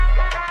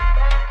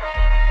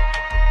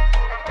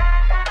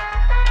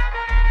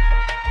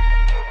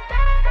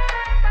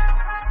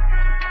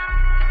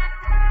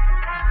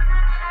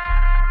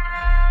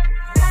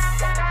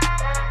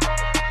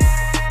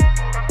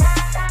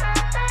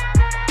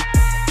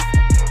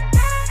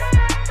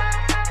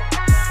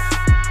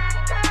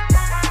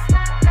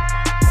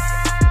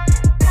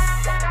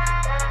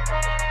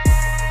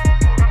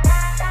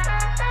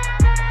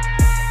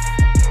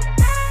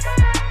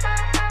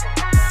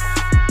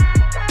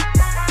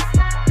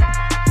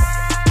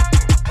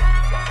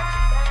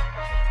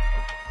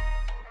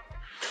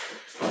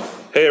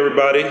Hey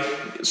everybody,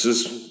 this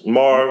is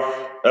Marv,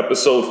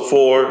 episode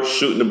 4,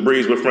 Shooting the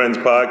Breeze with Friends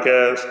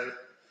podcast.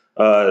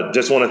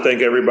 Just want to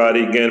thank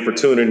everybody again for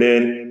tuning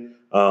in.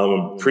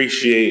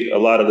 Appreciate a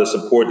lot of the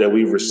support that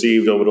we've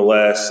received over the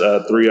last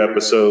 3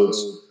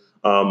 episodes.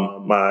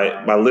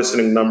 My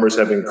listening numbers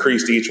have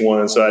increased each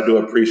one, so I do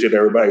appreciate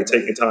everybody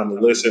taking time to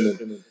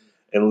listen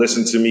and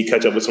listen to me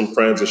catch up with some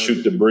friends and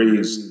shoot the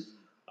breeze.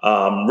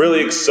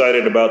 Really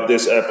excited about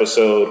this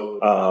episode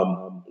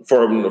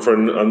for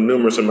a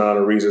numerous amount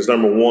of reasons.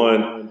 Number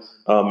one,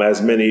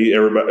 as many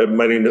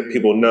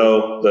people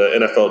know,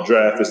 the NFL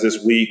draft is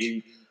this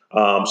week.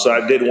 So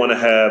I did want to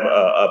have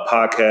a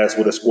podcast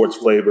with a sports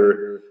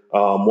flavor.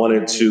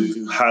 Wanted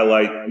to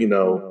highlight,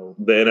 the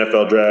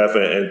NFL draft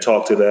and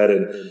talk to that,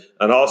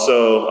 and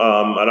also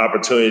an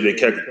opportunity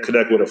to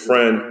connect with a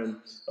friend,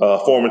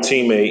 former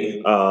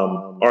teammate,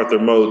 Arthur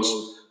Moats.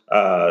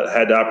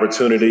 Had the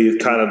opportunity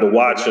kind of to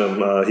watch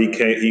him.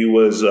 He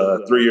was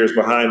 3 years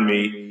behind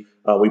me.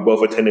 We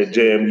both attended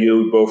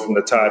JMU, both from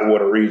the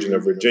Tidewater region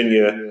of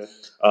Virginia.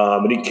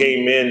 And he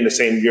came in the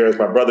same year as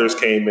my brothers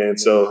came in.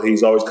 So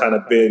he's always kind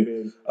of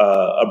been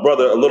a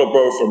little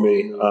bro for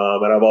me.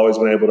 And I've always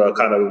been able to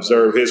kind of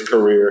observe his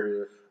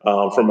career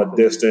from a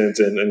distance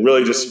and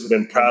really just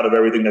been proud of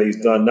everything that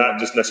he's done, not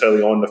just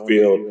necessarily on the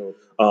field,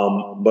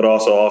 but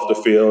also off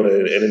the field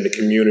and in the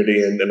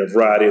community and a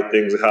variety of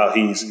things and how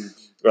he's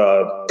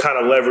kind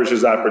of leverage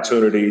his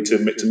opportunity to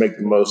make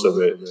the most of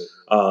it.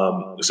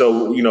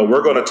 So,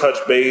 we're going to touch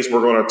base.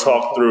 We're going to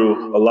talk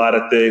through a lot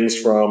of things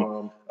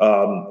from,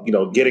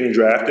 getting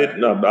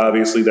drafted.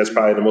 Obviously, that's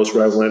probably the most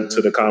relevant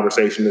to the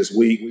conversation this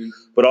week,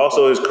 but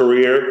also his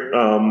career,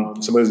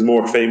 some of his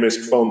more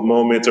famous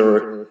moments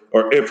or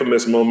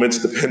infamous moments,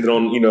 depending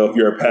on, if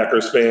you're a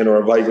Packers fan or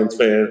a Vikings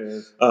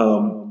fan.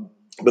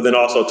 But then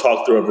also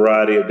talk through a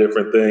variety of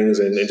different things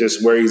and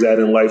just where he's at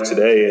in life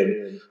today.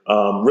 And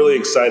really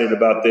excited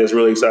about this,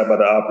 really excited about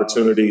the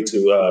opportunity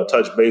to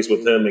touch base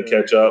with him and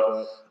catch up.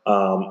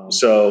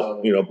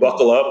 So,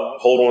 buckle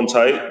up, hold on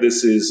tight.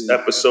 This is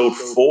episode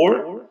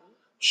 4,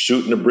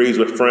 Shooting the Breeze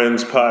with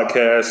Friends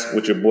podcast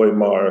with your boy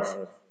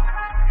Marv.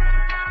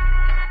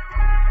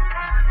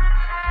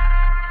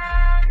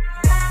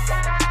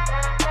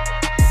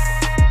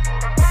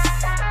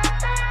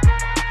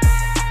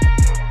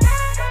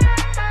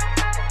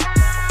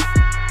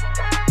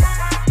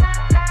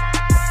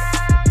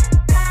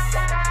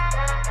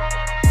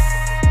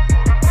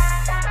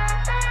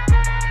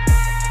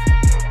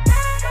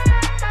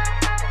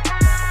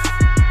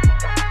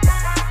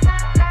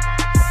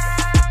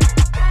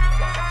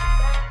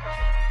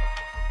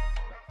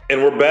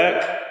 And we're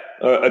back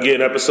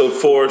again, episode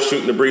 4,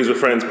 Shooting the Breeze with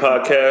Friends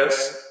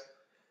podcast.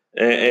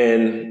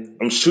 And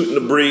I'm shooting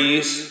the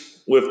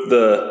breeze with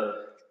the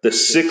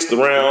 6th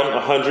round,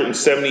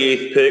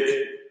 178th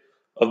pick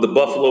of the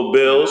Buffalo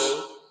Bills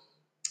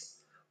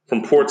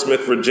from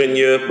Portsmouth,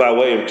 Virginia, by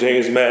way of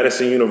James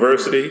Madison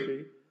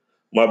University.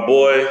 My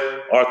boy,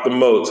 Arthur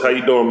Moats. How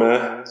you doing,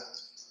 man? I'm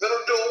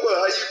doing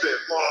well. How you been,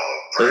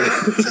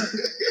 Mom?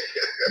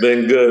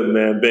 Been good,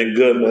 man. Been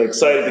good, man.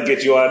 Excited to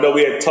get you on. I know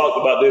we had talked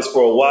about this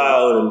for a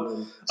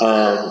while,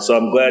 and so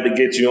I'm glad to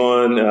get you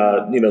on.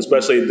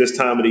 Especially at this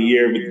time of the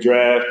year with the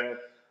draft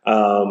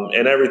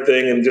and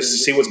everything, and just to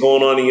see what's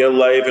going on in your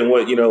life and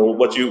what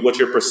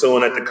you're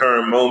pursuing at the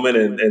current moment,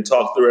 and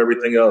talk through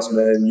everything else,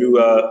 man. You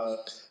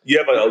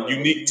have a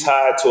unique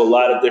tie to a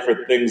lot of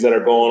different things that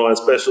are going on,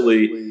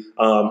 especially,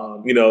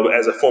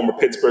 as a former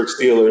Pittsburgh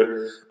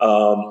Steeler,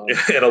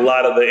 and a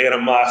lot of the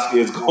animosity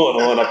is going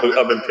on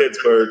up in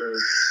Pittsburgh.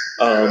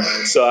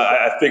 So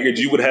I figured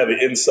you would have an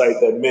insight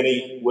that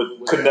many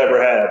could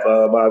never have,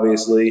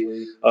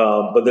 obviously.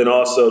 But then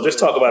also just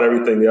talk about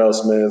everything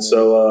else, man.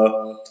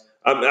 So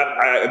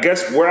I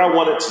guess where I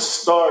wanted to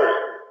start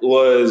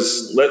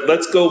was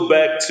let's go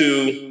back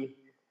to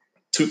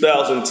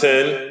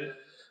 2010.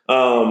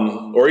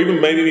 Or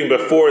maybe even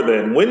before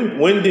then.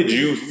 When did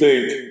you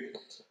think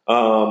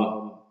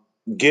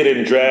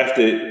getting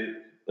drafted,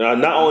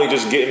 not only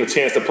just getting a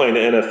chance to play in the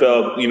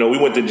NFL? We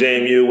went to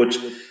JMU, which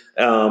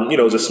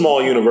is a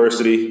small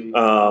university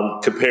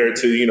compared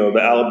to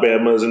the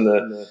Alabamas and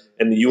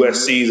the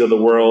USCs of the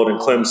world and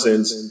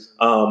Clemson's.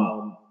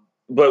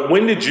 But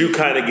when did you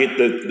kind of get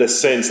the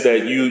sense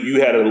that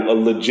you had a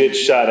legit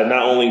shot at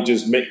not only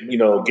just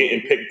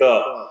getting picked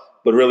up,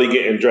 but really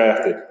getting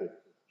drafted?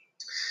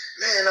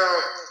 Man,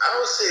 I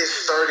would say it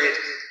started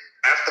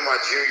after my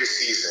junior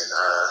season.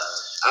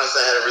 I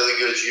had a really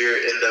good year.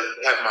 Ended up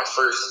having my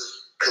first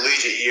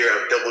collegiate year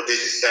of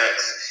double-digit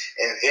sacks,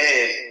 and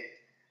then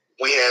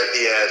we had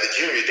the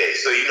junior day.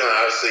 So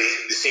obviously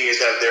the seniors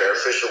have their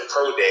official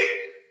pro day,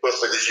 but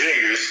for the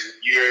juniors,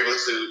 you're able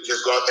to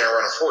just go out there and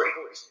run a 40.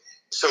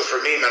 So for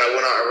me, man, I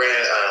went out and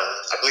ran.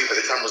 I believe at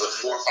the time it was a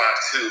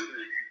 4.52,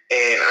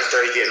 and I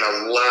started getting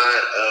a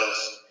lot of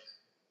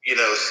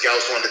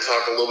scouts wanted to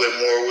talk a little bit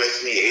more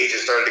with me.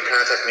 Agents started to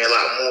contact me a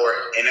lot more.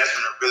 And that's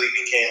when it really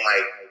became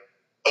like,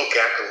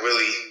 okay, I could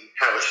really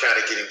have a shot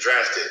at getting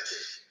drafted.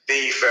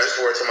 Then you fast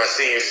forward to my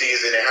senior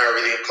season and how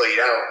everything played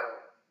out.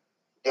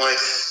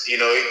 Once,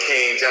 it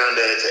came down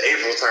to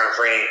April time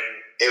frame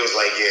it was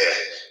like, yeah,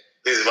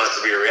 this is about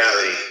to be a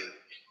reality.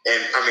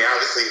 And I mean,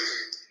 obviously,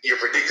 you're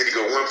predicted to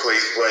go one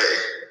place, but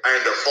I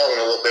ended up falling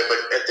a little bit. But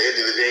at the end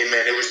of the day,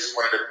 man, it was just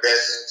one of the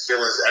best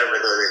feelings ever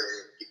to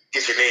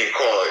get your name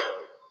called.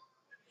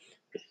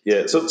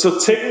 Yeah. So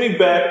take me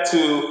back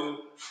to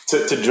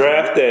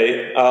draft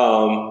day.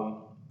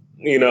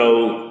 You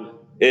know,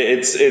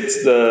 it's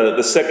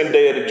the second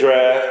day of the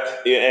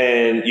draft,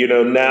 and you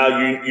know now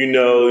you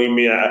know. I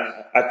mean,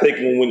 I think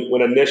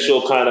when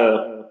initial kind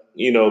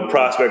of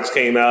prospects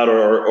came out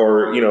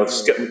or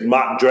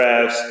mock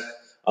drafts,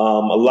 a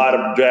lot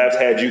of drafts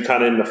had you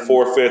kind of in the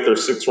fourth, fifth, or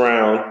sixth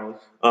round.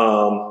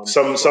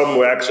 Some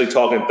were actually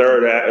talking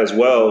third as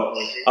well.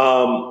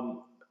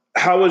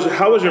 How was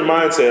your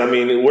mindset? I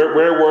mean, where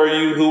were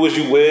you? Who was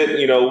you with?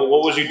 You know,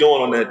 what was you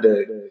doing on that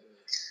day?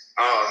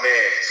 Oh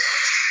man,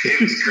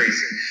 it was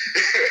crazy.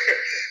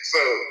 So,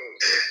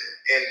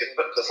 and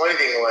the funny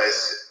thing was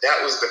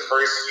that was the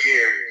first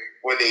year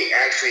where they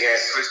actually had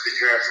switched the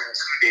draft from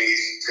 2 days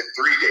to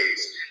 3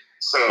 days.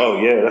 So, oh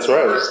yeah, that's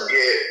right.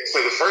 So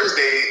the first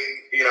day,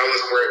 I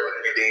wasn't worried about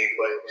anything,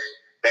 but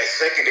that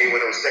second day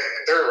when it was second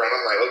and third round,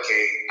 I'm like,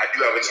 okay, I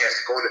do have a chance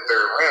to go in the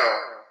third round.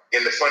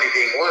 And the funny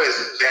thing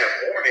was that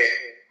morning,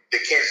 the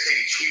Kansas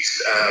City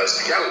Chiefs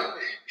scout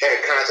had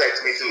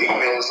contacted me through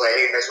email. Was like,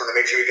 hey, I just want to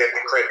make sure we got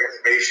the correct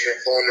information and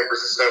phone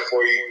numbers and stuff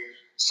for you.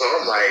 So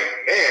I'm like,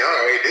 man,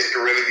 all right, this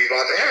could really be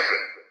about to happen.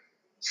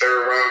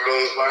 Third round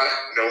goes by,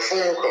 no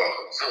phone call.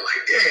 So I'm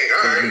like, dang,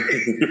 all right.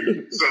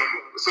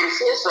 so the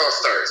fourth round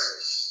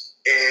starts,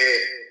 and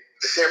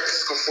the San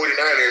Francisco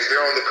 49ers,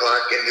 they're on the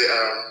clock in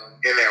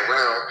that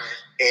round.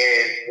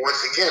 And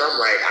once again, I'm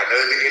like, I know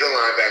they need a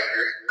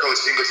linebacker. Coach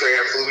Singletary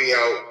had flew me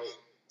out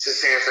to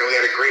San Fran. We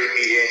had a great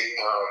meeting.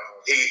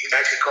 He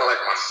actually called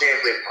like my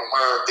family, my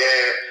mom,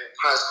 dad,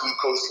 high school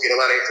coach to get a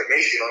lot of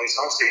information on me.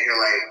 So I'm sitting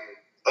here like,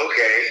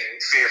 okay,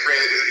 San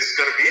Fran is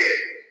going to be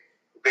it.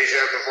 They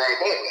drafted Ron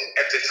Bowman.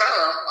 At the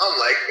time, I'm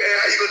like, man,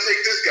 how you going to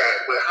take this guy?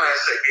 But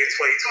hindsight being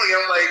 2020,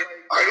 I'm like,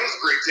 all right, it was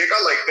a great take. I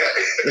like that.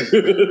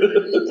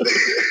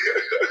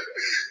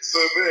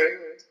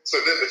 So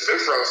then the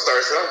fifth round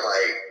starts, and I'm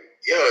like,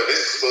 yo, this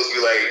is supposed to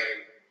be like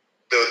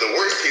the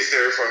worst case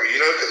scenario for me,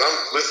 because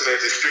I'm listening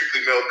to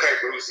Strictly Mel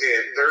Kiper who's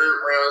saying third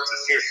round to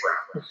fifth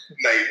round.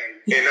 Like,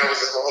 and that was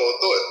just my whole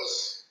thought.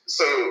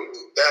 So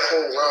that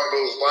whole round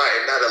goes by,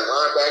 and not a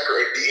linebacker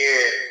or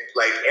DN,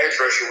 like edge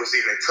rusher, was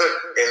even took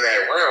in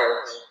that round.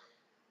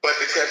 But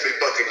the Tampa Bay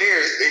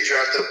Buccaneers, they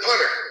drafted a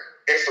punter.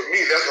 And for me,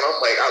 that's when I'm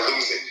like, I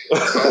lose it.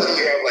 So I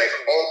literally have like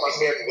all my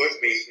family with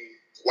me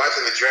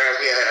watching the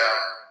draft. We had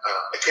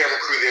a camera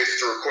crew there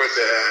just to record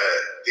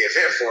the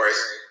event for us.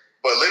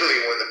 But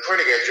literally, when the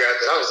punter got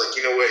drafted, I was like,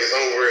 you know what, it's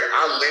over.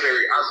 I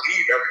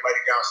leave everybody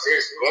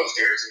downstairs and go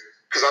upstairs.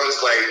 Because I'm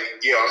just like,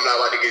 I'm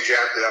not allowed to get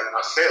drafted.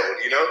 I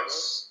failed.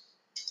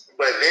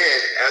 But then,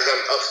 as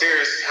I'm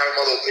upstairs having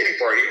my little pity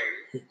party,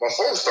 my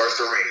phone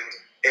starts to ring.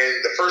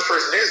 And the first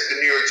person is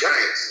the New York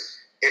Giants.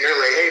 And they're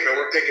like, hey,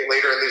 man, we're picking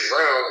later in this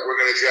round. We're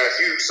going to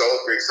draft you. So I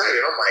hope you're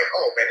excited. I'm like,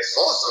 oh, man, it's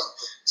awesome.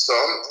 So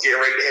I'm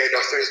getting ready to head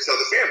downstairs to tell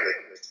the family.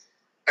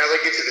 As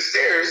I get to the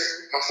stairs,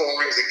 my phone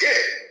rings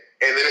again.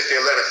 And then it's the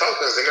Atlanta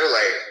Falcons. And they're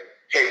like,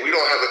 hey, we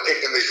don't have a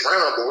pick in this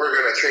round, but we're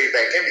going to trade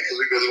back in because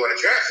we really want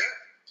to draft you.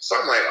 So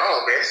I'm like,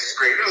 oh, man, this is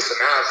great news. So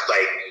now I've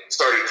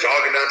started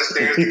jogging down the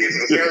stairs to get to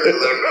the family to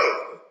let them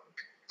know.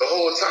 The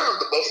whole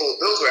time, the Buffalo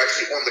Bills were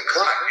actually on the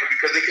clock, and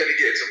because they couldn't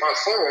get to my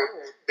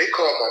phone, they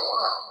called my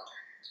mom.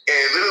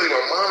 And literally,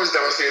 my mom is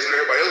downstairs with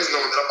everybody else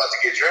knowing that I'm about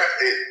to get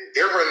drafted.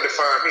 They're running to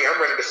find me. I'm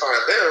running to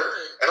find them.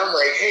 And I'm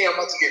like, hey, I'm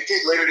about to get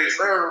picked later this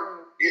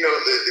round.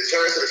 The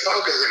Giants and the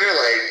Falcons. And they're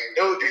like,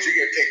 no, dude, you're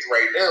getting picked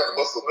right now. The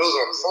Buffalo Bills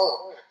are on the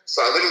phone. So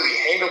I literally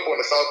hang up on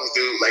the Falcons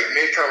dude,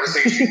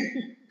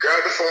 mid-conversation,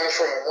 grab the phone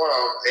from my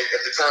mom, and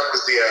at the time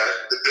was the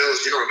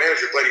Bills general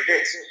manager, Buddy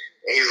Nix.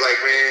 And he's like,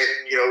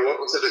 man,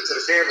 welcome to the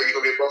family. You're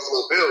going to be a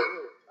Buffalo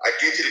Bill. I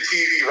get to the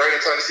TV right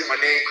in time to see my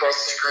name cross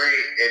the screen,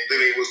 and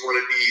literally it was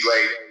one of the,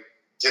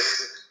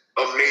 just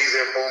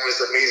amazing moments,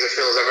 amazing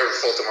feelings I've ever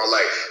felt in my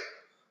life.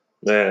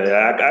 Man,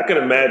 I can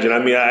imagine. I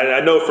mean,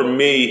 I know for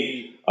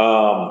me,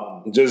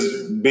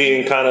 just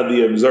being kind of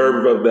the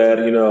observer of that,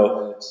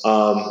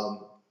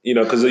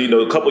 because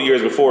a couple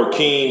years before,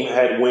 Keem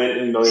had went,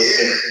 and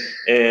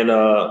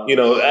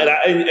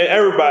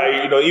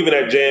everybody, even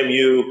at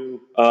JMU,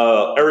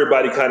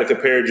 everybody kind of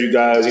compared you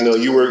guys.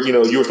 You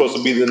were supposed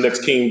to be the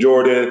next Keem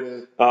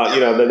Jordan.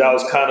 That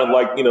was kind of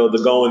like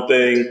the going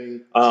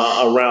thing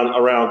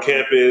around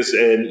campus,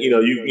 and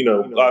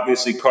you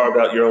obviously carved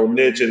out your own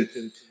niche,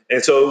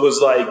 and so it was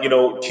like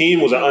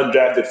Keem was an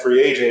undrafted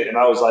free agent, and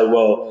I was like,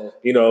 well,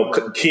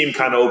 Keem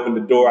kind of opened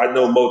the door. I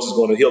know Moats is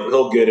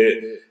he'll get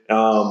it.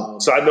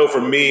 So I know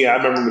for me, I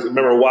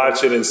remember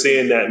watching and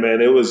seeing that,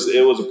 man. It was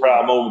a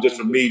proud moment just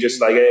for me,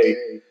 just like,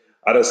 hey,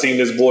 I done seen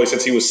this boy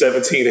since he was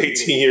 17,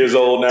 18 years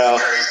old now.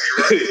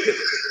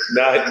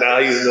 now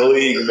he's in the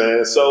league,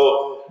 man.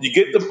 So you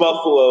get the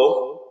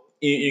Buffalo.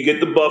 You get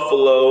the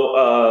Buffalo.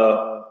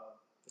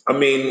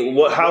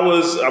 How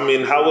was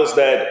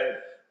that?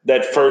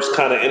 that first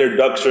kind of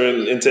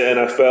introduction into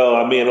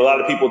NFL? I mean, a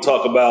lot of people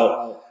talk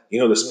about,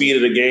 the speed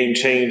of the game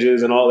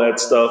changes and all that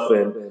stuff.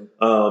 And,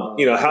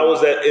 how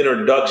was that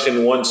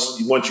introduction once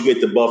you get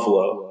to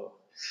Buffalo?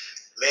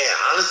 Man,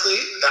 honestly,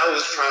 that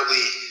was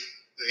probably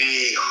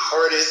the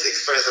hardest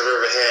experience I've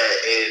ever had.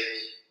 And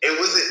it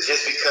wasn't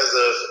just because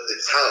of the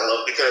talent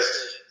level, because,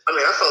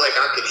 I felt like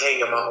I could hang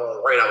in my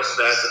own right. I was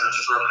fast and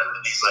strong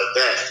and things like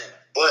that.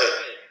 But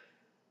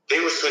they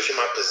were switching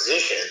my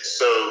position.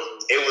 So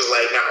it was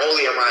like, not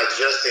only am I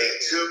adjusting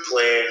to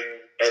playing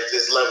at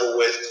this level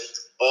with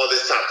all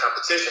this top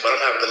competition, but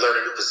I'm having to learn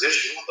a new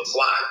position on the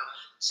fly.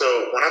 So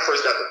when I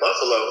first got to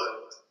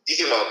Buffalo, you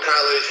think about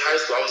college, high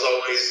school, I was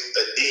always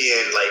a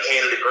DN, like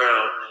hand to the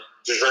ground,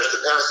 just rush the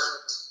passer.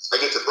 I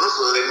get to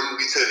Buffalo, they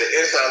move me to the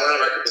inside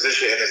linebacker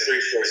position in a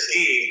 3-4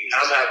 scheme, and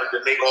I'm having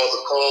to make all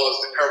the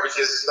calls, the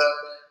coverages and stuff.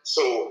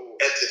 So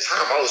at the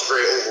time, I was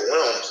very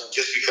overwhelmed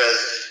just because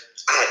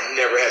I had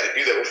never had to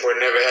do that before,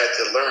 never had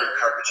to learn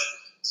coverage.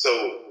 So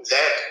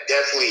that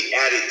definitely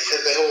added to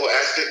the whole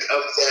aspect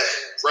of that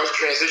rough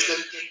transition.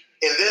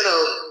 And then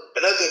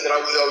another thing that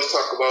we always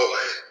talk about,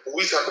 when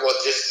we talk about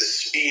just the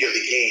speed of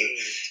the game,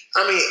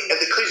 at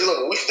the collegiate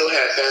level, we still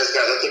have fast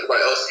guys. I think about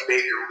L.C.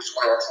 Baker, who's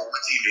one of our former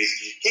teammates.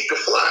 He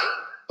could fly.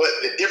 But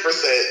the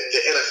difference at the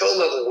NFL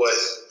level was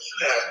you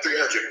have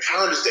 300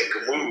 pounders that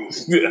can move.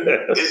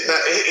 It's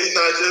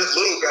not just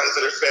little guys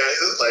that are fast.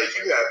 It's like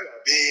you have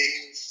big,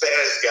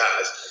 fast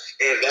guys.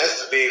 And that's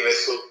the thing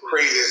that's so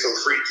crazy and so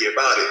freaky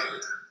about it.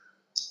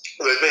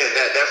 But man,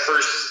 that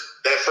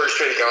first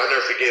training camp, I'll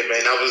never forget,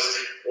 man. That was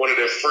one of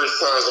the first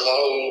times in my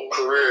whole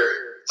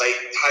career, like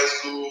high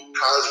school,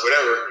 college,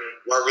 whatever,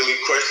 where I really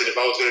questioned if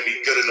I was going to be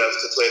good enough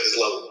to play at this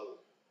level.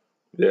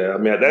 Yeah,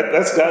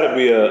 that's got to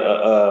be a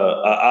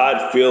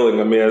odd feeling.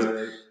 And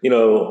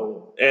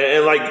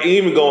like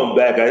even going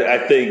back, I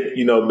think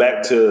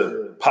back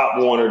to Pop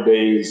Warner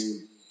days.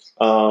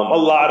 A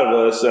lot of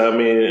us, we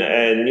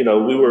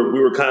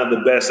were kind of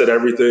the best at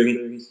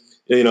everything.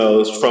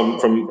 From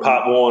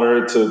Pop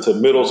Warner to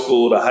middle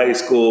school to high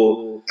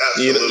school.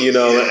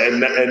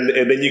 And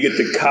then you get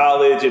to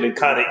college and it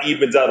kind of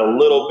evens out a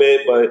little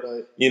bit, but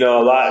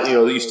a lot.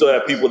 You still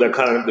have people that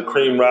kind of the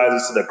cream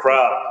rises to the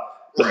crop.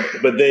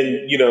 But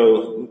then,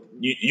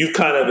 you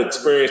kind of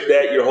experienced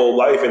that your whole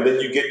life. And then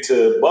you get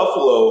to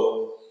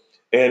Buffalo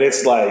and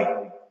it's like,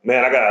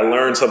 man, I got to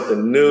learn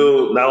something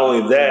new. Not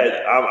only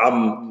that,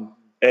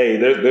 hey,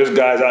 there's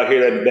guys out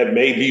here that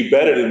may be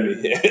better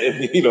than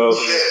me,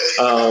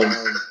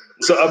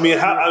 So, how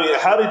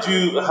did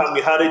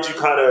you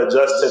kind of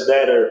adjust to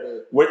that?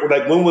 Or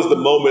when was the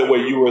moment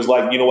where you was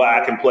like, what,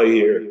 I can play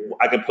here.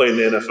 I can play in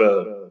the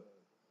NFL.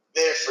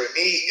 Man, for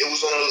me, it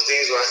was one of those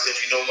things where I said,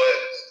 you know what?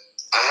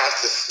 I have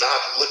to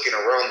stop looking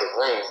around the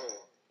room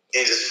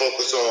and just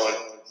focus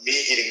on me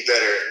getting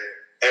better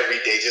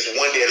every day, just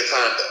one day at a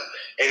time, though.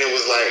 And it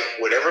was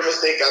like, whatever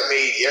mistake I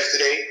made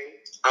yesterday,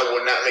 I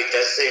will not make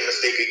that same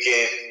mistake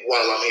again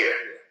while I'm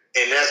here.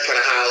 And that's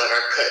kind of how I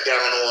cut down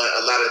on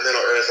a lot of the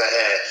mental errors I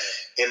had.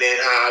 And then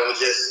how I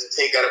would just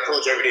take that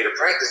approach every day to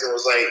practice and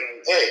was like,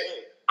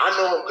 hey, I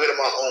know I'm good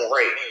in my own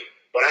right,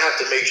 but I have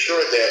to make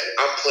sure that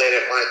I'm playing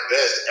at my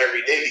best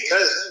every day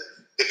because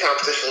the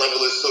competition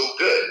level is so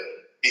good.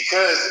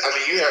 Because,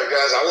 you have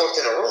guys, I walked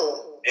in a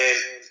room and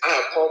I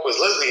have Paul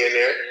Leslie in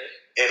there,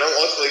 and I'm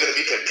ultimately going to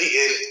be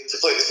competing to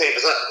play the same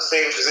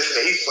position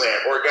that he's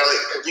playing, or a guy like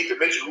Kavika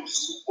Mitchell, who's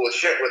Super Bowl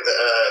champ with the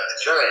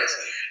Giants.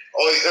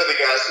 All these other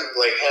guys who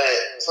had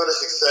a ton of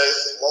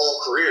success,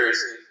 long careers,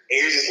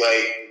 and you're just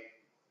like,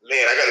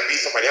 man, I got to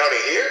beat somebody out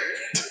in here.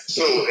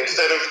 So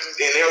instead of,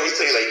 and they always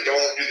say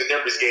don't do the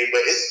numbers game,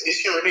 but it's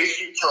human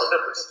nature. You count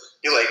numbers.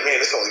 You're like, man,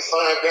 it's only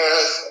 5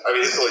 guys.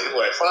 It's only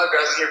 5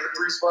 guys in here for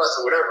 3 spots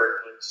or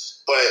whatever.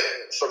 But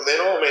from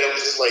then on, man, it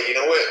was just like, you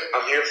know what?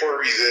 I'm here for a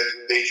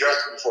reason. They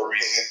drafted me for a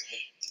reason.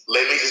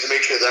 Let me just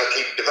make sure that I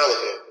keep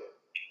developing.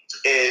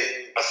 And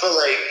I feel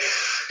like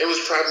it was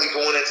probably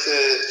going into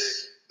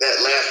that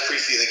last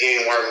preseason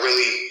game where I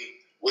really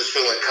was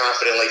feeling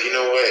confident. Like, you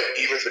know what?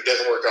 Even if it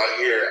doesn't work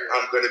out here,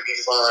 I'm going to be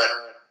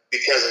fine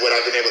because of what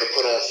I've been able to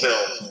put on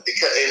film.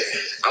 And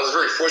I was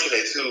very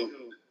fortunate,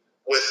 too,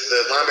 with the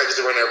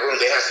linebackers that were in that room.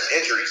 They had some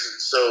injuries.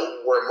 So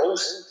where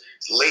most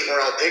late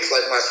round picks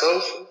like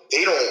myself,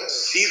 they don't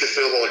see the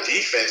film on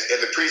defense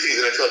in the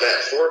preseason until that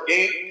 4th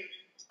game.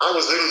 I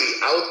was literally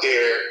out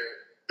there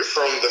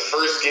from the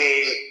first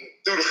game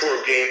through the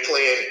 4th game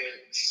playing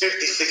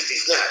 50, 60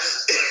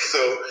 snaps. So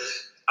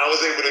I was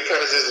able to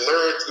kind of just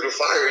learn through the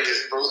fire and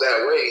just throw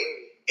that way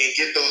and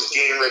get those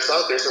game reps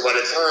out there. So by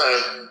the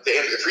time the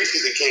end of the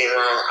preseason came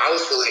around, I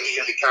was feeling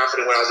extremely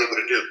confident what I was able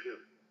to do.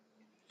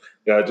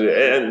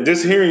 Gotcha. And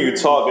just hearing you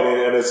talking,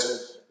 and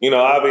it's,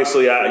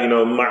 obviously,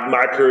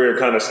 my career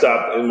kind of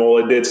stopped, and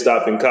it did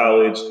stop in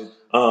college.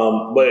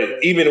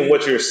 But even in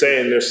what you're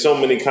saying, there's so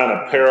many kind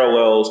of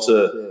parallels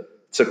to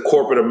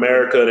corporate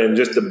America and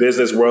just the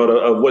business world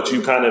of what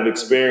you kind of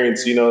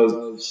experience,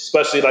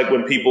 especially like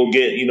when people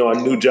get, a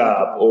new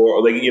job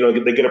or they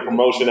get a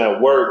promotion at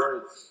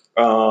work,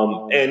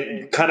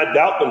 and kind of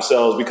doubt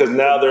themselves because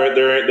now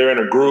they're in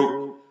a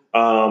group.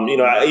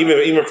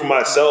 Even for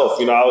myself,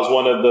 I was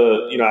one of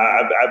the,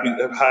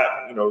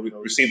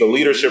 received a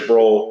leadership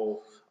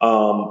role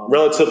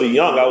relatively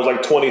young. I was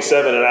like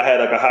 27, and I had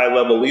like a high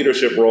level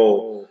leadership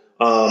role.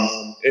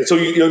 And so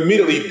you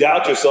immediately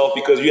doubt yourself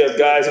because you have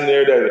guys in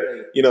there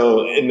that,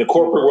 in the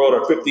corporate world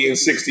are 50 and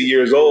 60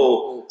 years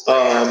old,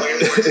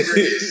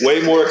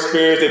 way more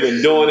experience. They've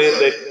been doing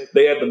it.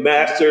 They have the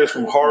masters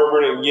from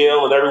Harvard and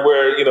Yale and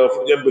everywhere,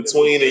 in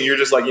between. And you're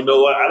just like, you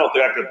know what? I don't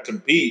think I could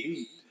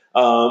compete.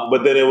 But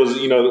then it was,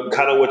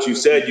 kind of what you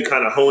said, you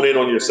kind of hone in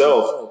on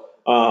yourself.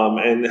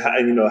 And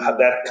how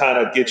that kind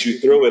of gets you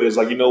through it is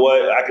like, you know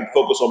what, I can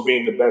focus on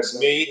being the best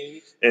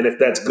me. And if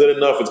that's good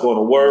enough, it's going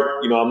to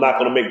work. I'm not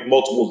going to make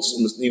multiple,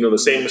 the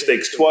same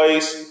mistakes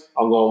twice.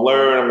 I'm going to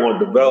learn, I'm going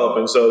to develop.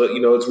 And so,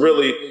 it's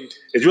really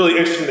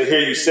interesting to hear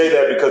you say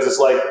that because it's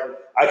like,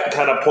 I can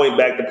kind of point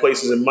back to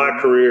places in my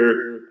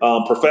career,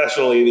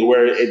 professionally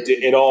where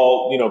it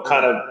all,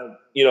 kind of,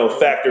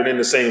 factored in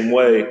the same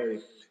way.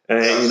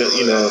 And,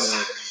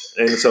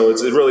 and so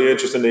it's really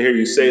interesting to hear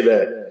you say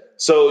that.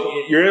 So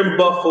you're in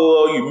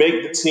Buffalo, you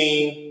make the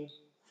team,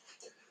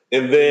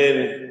 and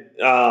then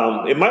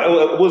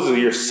was it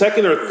your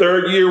second or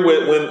third year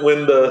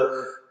when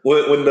the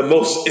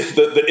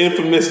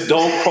infamous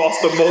don't cross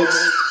the moats?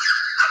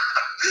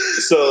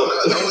 So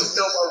that was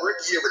still my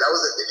rookie year, but that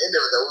was at the end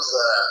of it. That was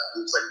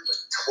it was like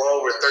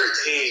 12 or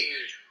 13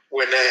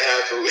 when that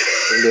happened.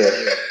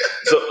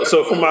 Yeah.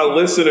 So for my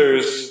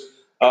listeners.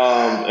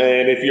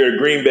 And if you're a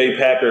Green Bay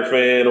Packer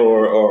fan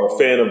or a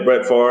fan of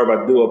Brett Favre,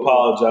 I do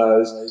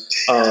apologize.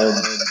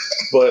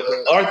 But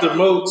Arthur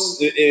Moats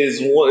is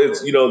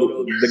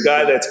the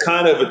guy that's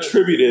kind of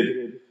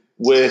attributed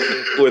with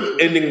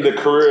ending the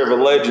career of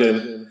a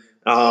legend.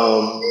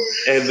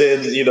 And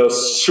then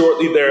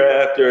shortly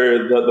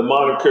thereafter, the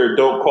moniker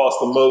 "Don't Cross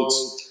the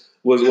Moats"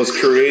 was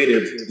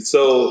created.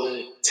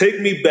 So take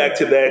me back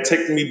to that.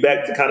 Take me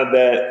back to kind of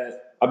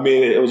that. I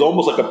mean, it was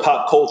almost like a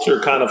pop culture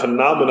kind of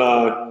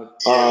phenomenon.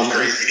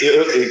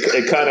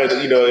 It kind of,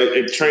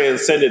 it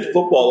transcended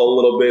football a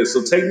little bit. So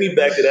take me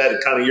back to that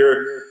and kind of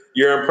your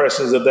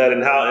impressions of that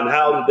and how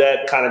did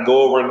that kind of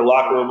go over in the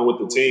locker room and with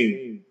the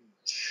team?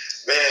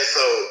 Man,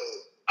 so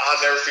I'll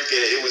never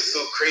forget it. It was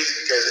so crazy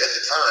because at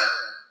the time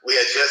we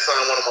had just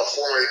signed one of my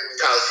former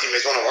college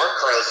teammates, one of our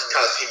college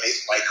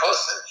teammates, Mike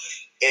Carson.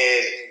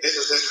 And this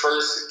was his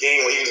first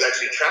game when he was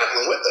actually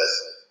traveling with us.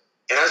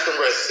 And I just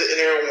remember us sitting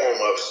there in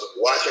warm-ups,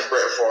 watching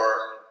Brett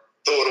Favre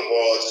throw the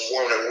ball, just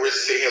warming up. We're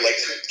sitting here like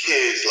two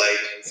kids, like,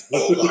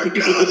 oh my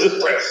God, this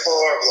Brett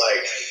Favre,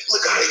 like,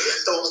 look how he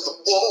just throws the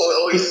ball.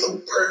 Oh, he's so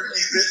perfect.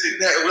 He's this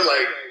and that. And we're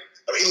like,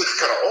 he looks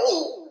kind of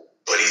old,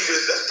 but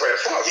that's Brett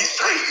Favre. He's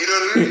tight, you know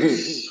what I mean?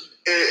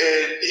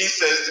 and he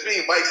says to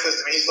me, Mike says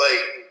to me, he's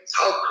like,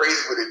 how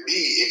crazy would it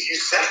be if you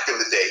sacked him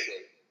today?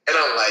 And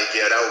I'm like,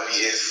 yeah, that would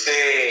be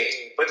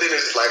insane. But then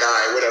it's like, all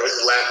right, whatever,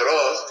 just laugh it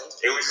off.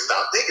 And we just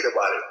stop thinking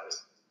about it.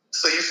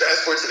 So you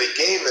fast forward to the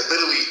game, and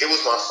literally, it was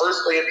my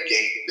first play in the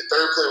game, the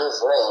third play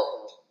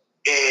overall,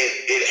 and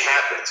it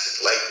happens.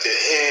 Like, the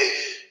head,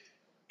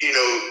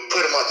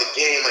 put him out the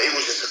game. Like, it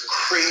was just a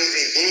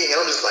crazy thing.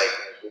 And I'm just like,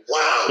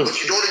 wow. But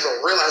you don't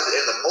even realize it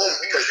in the moment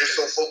because you're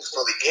so focused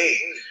on the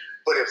game.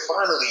 But it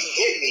finally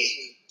hit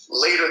me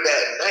later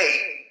that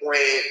night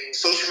when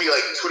social media,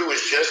 like Twitter,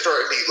 was just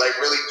starting to like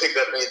really pick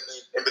up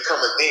and become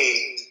a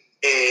thing.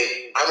 And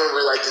I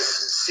remember like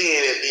just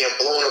seeing it being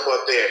blown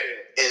up there.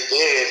 And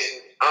then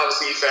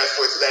obviously, fast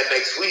forward to that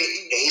next week,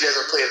 and he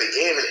doesn't play in the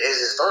game and ends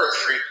his starting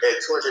streak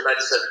at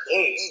 297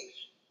 games.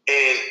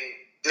 And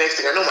next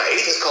thing I know, my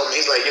agent's called me.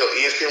 He's like, yo,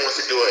 ESPN wants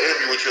to do an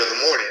interview with you in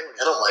the morning.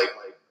 And I'm like,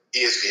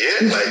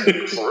 ESPN?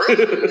 Like, for real?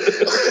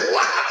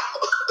 Wow.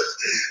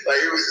 Like,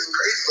 it was just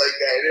crazy like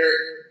that. And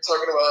they're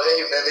talking about,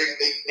 hey, man,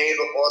 they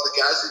named all the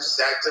guys who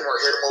sacked him or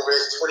hit him over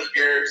his 20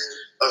 years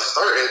of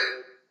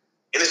starting.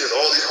 And it's just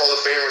all these Hall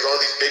of Famers,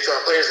 all these big-time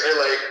players. And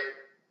they're like,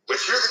 but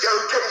you're the guy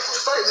who kept him from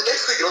starting the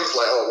next week. And I was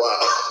like, oh, wow.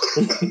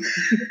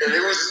 And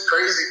it was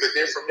crazy. But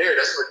then from there,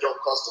 that's where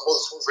Don't Cross the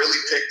Moats really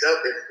picked up.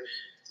 And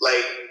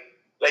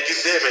like you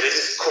said, man, it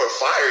just caught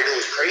fire. And it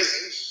was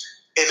crazy.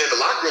 And in the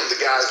locker room, the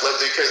guys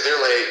loved it because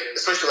they're like,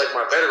 especially like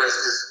my veterans,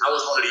 because I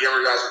was one of the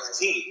younger guys with the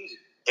team.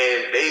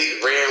 And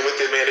they ran with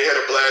it, man. They had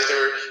a blast. They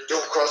were,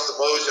 don't cross the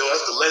mojo.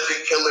 That's the legend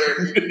killer.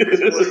 If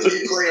you want to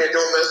keep playing,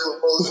 don't mess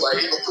with Mojo. Like,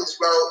 he gonna put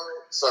you out.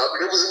 So, I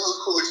mean, it was a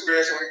cool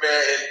experience for me, man.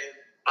 And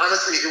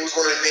honestly, it was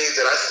one of the things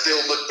that I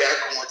still look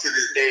back on to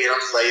this day. And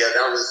I'm just like, yeah,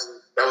 that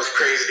was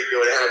crazy to be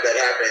able to have that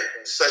happen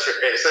at such an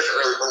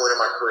early moment in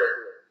my career.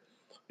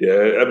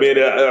 Yeah, I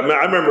mean,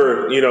 I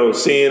remember,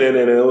 seeing it,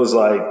 and it was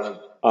like,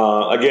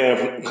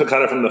 again,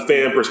 kind of from the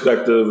fan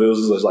perspective, it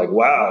was just like,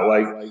 wow,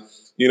 like,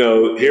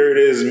 here it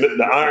is,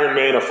 the Iron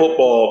Man of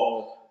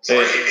football,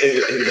 and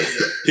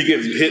he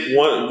gets hit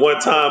one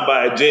time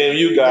by a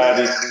JMU guy,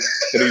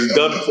 and he's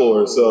done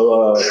for.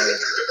 So,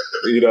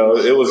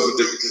 it was,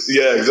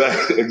 yeah,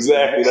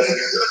 exactly. That's,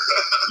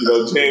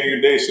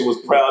 JMU Nation was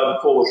proud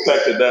and full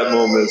effect at that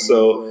moment.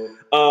 So,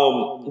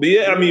 But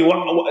yeah, I mean,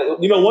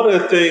 one of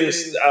the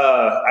things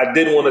I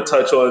did want to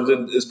touch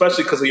on,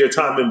 especially because of your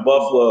time in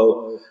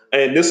Buffalo,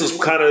 and this is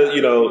kind of,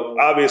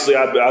 obviously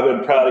I've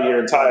been proud of your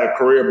entire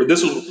career, but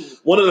this was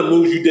one of the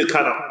moves you did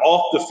kind of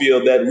off the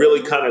field that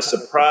really kind of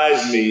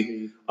surprised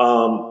me.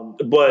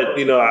 But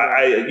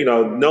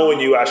knowing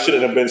you, I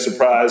shouldn't have been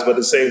surprised. But at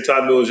the same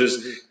time, it was just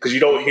because you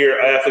don't hear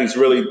athletes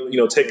really,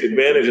 take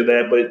advantage of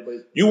that. But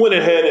you went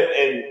ahead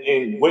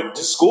and went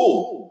to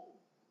school.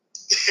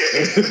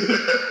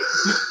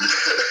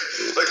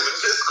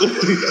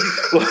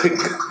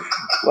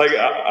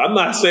 I'm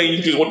not saying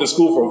you just went to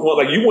school for fun.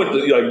 Like you went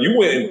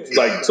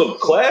and took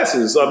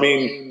classes. I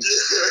mean,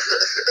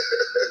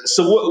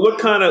 so what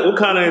kind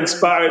of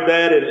inspired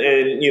that,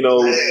 and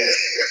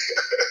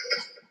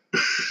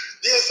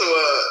Yeah, so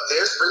the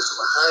inspiration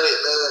behind it,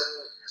 man,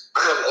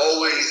 I have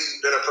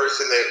always been a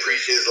person that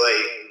preaches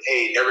like,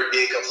 hey, never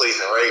be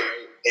complacent, right?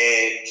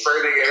 And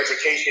further your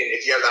education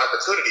if you have the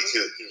opportunity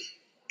to.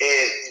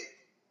 And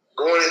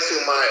going into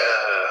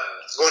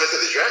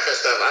the draft and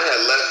stuff, I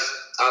had left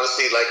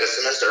obviously like a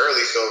semester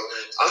early, so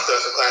I still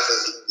have some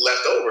classes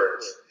left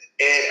over.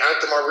 And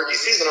after my rookie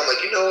season, I'm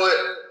like, you know what?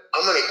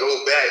 I'm gonna go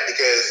back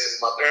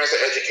because my parents are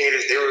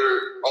educators. They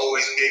were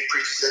always big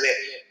preachers in it.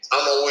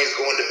 I'm always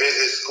going to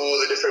visit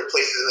schools and different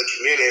places in the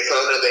community and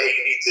telling them that, hey,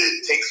 you need to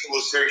take school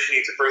serious, you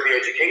need to further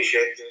your education.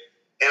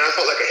 And I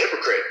felt like a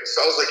hypocrite. So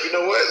I was like, you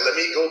know what? Let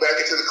me go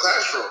back into the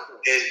classroom.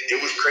 And it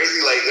was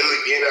crazy, like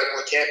literally being back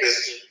on campus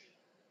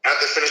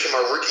after finishing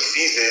my rookie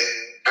season,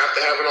 after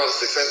having all the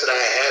success that I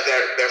had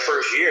that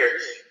first year,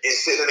 and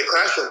sitting in the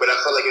classroom, but I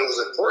felt like it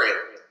was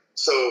important.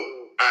 So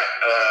I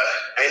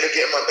ended up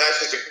getting my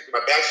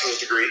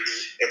bachelor's degree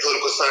in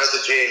political science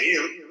at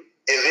JMU.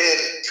 And then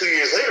 2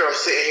 years later, I'm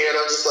sitting here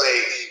and I'm just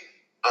like,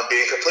 I'm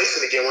being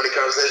complacent again when it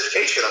comes to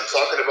education. I'm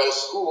talking about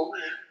school,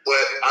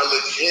 but I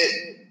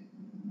legit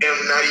am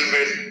not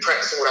even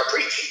practicing what I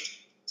preach.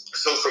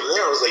 So from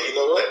there, I was like, you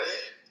know what?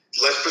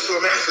 Let's pursue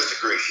a master's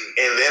degree.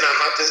 And then I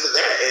hopped into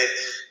that. And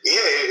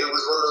yeah, it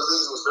was one of those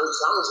things that was very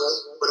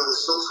challenging, but it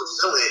was so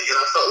fulfilling. And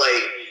I felt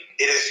like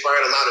it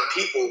inspired a lot of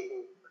people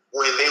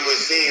when they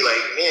would see,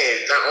 like, man,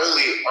 not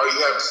only are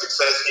you having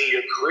success in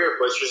your career,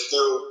 but you're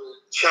still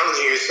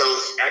challenging yourself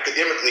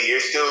academically.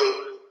 You're still,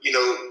 you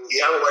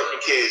have a wife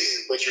and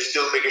kids, but you're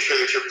still making sure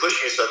that you're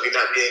pushing yourself. You're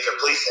not being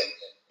complacent.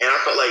 And I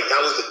felt like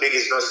that was the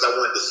biggest message I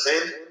wanted to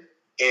send.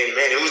 And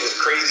man, it was just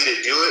crazy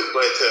to do it,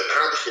 but to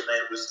accomplish it,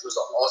 man, it was an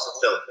awesome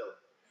feeling.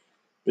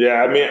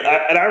 Yeah, I mean,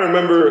 I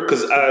remember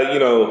because I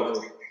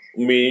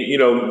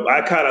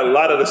kind of a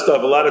lot of the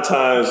stuff. A lot of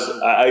times,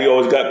 I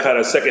always got kind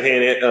of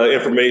secondhand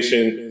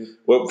information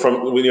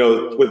from with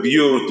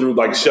you through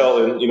like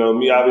Shelton.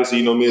 Me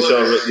obviously, me and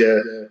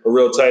Shelton, are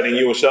real tight, and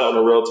you and Shelton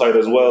are real tight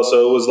as well.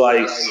 So it was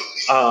like,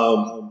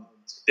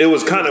 it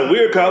was kind of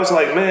weird because I was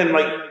like, man,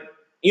 like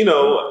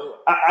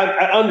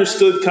I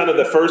understood kind of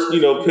the first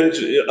pitch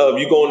of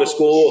you going to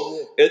school.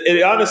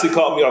 It honestly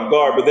caught me off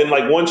guard, but then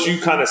like once you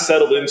kind of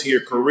settled into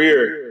your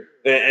career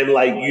and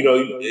like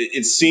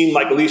it seemed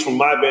like, at least from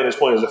my vantage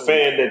point as a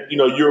fan, that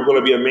you were going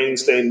to be a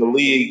mainstay in the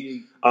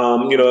league.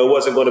 It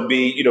wasn't going to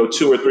be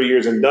 2 or 3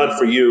 years and done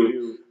for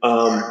you.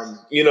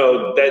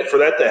 That for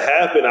that to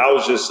happen, I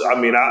was just, I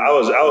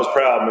was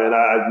proud, man.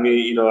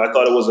 I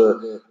thought it was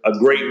a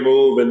great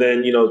move, and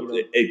then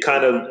it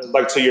kind of,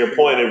 like, to your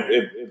point,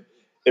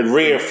 it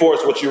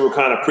reinforced what you were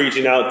kind of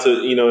preaching out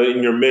to,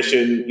 in your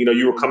mission.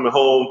 You were coming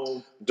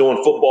home, doing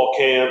football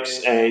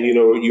camps, and,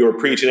 you were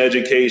preaching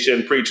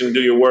education, preaching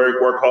do your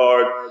work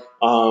hard.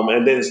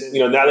 And then,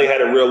 now they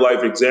had a real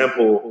life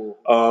example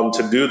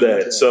to do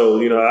that. So,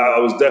 I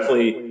was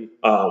definitely,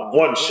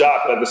 one,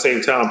 shocked, but at the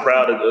same time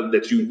proud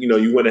that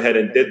you went ahead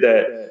and did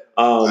that.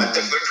 I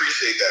definitely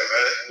appreciate that,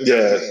 man.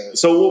 Yeah.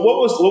 So what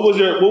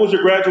was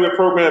your graduate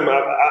program?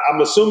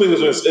 I'm assuming it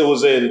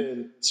was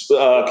in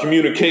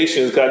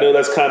communications. 'Cause I know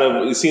that's kind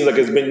of, it seems like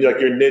it's been like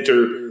your niche.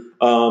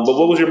 But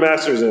what was your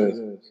master's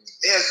in?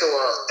 Yeah. So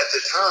at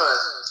the time,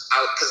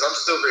 because I'm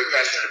still very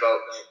passionate about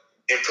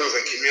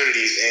improving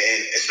communities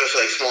and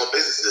especially like small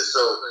businesses. So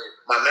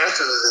my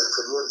master's is in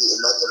community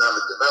and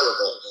economic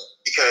development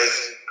because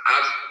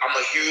I'm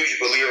a huge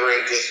believer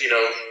in just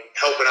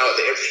helping out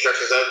the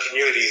infrastructures of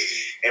communities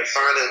and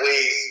finding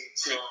ways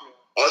to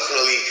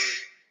ultimately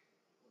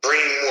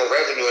bring more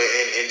revenue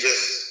and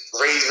just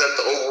raise up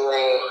the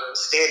overall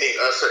standing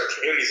of certain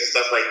communities and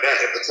stuff like that,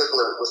 in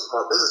particular with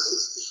small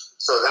businesses.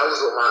 So that was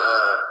what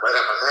I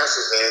got my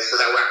master's in, so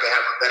that way I could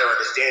have a better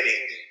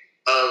understanding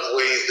of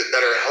ways to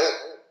better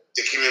help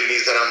the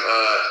communities that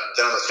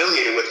I'm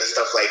affiliated with and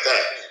stuff like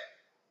that.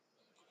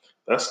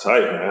 That's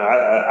tight, man.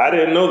 I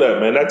didn't know that,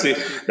 man.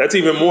 That's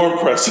even more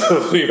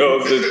impressive, but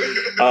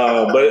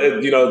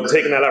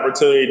taking that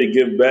opportunity to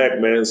give back,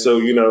 man. So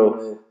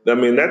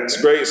that's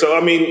great. So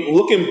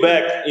looking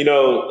back,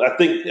 I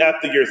think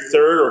after your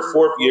third or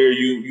fourth year,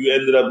 you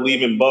ended up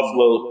leaving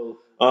Buffalo.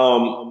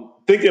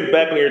 Thinking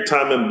back on your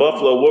time in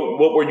Buffalo,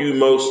 what were you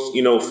most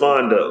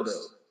fond of?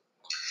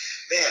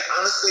 Man,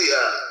 honestly,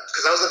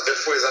 because I was up there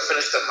 4 years, I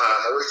finished up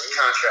my rookie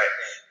contract.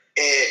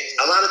 And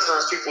a lot of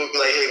times people would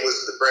be like, hey, was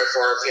it the Brett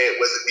Favre hit?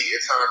 Was it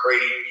beating Tom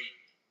Brady?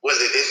 Was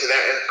it this or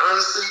that? And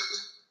honestly,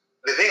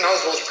 the thing I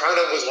was most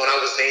proud of was when I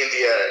was named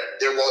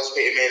their Walter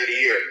Payton Man of the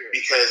Year,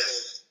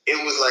 because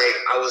it was like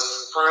I was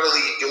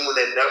finally doing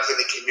enough in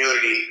the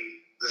community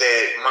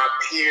that my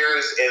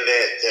peers and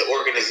that the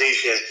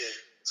organization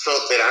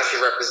felt that I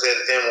should represent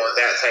them on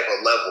that type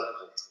of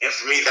level. And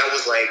for me, that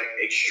was like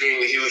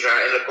extremely huge. I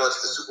ended up going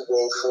to the Super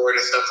Bowl for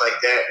it and stuff like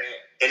that.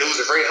 And it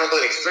was a very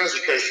humbling experience,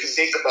 because you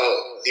think about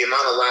the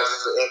amount of lives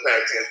it's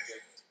impacted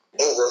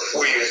over a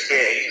 4-year span.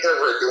 You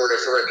never doing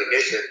it for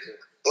recognition.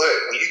 But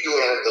when you do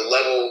it on the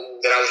level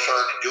that I was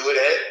trying to do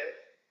it at,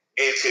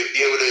 and to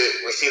be able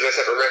to receive that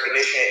type of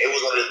recognition, it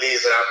was one of the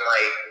things that I'm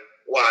like,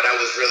 wow, that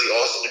was really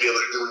awesome to be able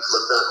to do and to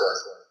look back on.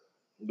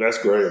 That's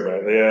great,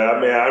 man. Yeah, I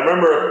mean, I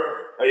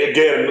remember,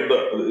 again,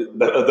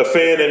 the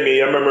fan in me,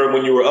 I remember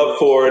when you were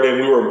up for it and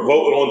we were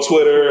voting on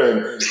Twitter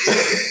and,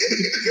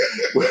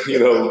 we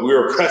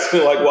were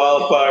pressing like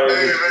wildfire.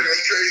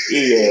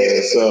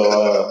 Yeah,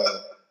 so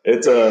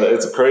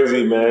it's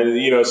crazy,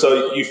 man.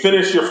 So you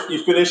finish your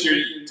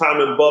time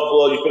in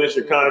Buffalo, you finish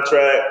your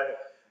contract,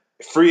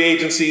 free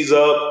agency's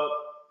up.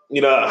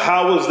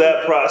 How was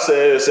that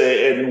process,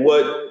 and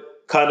what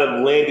kind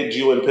of landed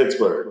you in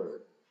Pittsburgh?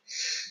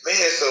 Man,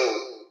 so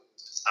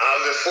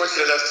I've been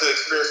fortunate enough to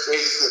experience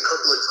agency a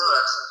couple of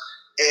times.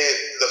 And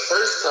the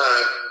first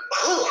time,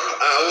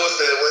 I will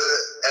say it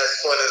wasn't as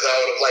fun as I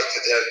would have liked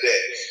it to have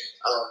been.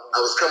 I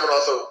was coming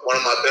off of one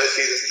of my best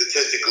seasons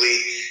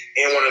statistically,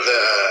 and one of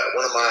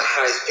my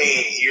highest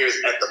paying years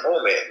at the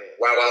moment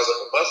while I was up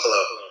in Buffalo.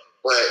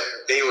 But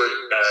they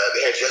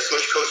had just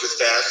switched coaching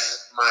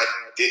staffs. My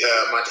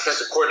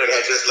defensive coordinator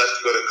had just left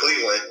to go to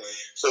Cleveland,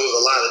 so it was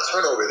a lot of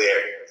turnover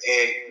there.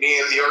 And me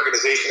and the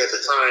organization at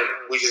the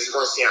time, we just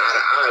weren't seeing eye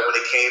to eye when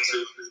it came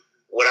to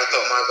what I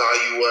thought my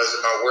value was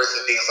and my worth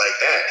and things like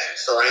that.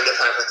 So I ended up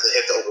having to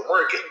hit the open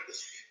market.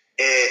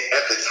 And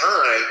at the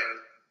time,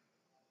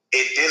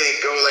 it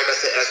didn't go, like I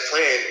said, as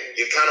planned.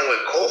 It kind of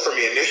went cold for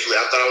me initially.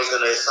 I thought I was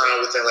going to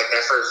sign within like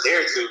that first day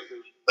or two,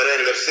 but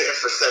I ended up sitting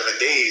for 7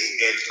 days.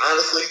 And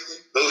honestly,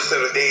 those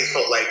 7 days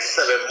felt like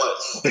 7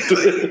 months.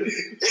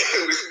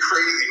 It was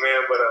crazy,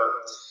 man. But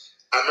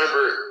I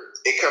remember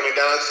it coming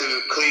down to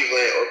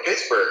Cleveland or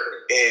Pittsburgh,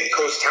 and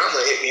Coach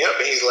Tomlin hit me up,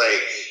 and he's like,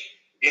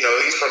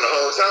 he's from the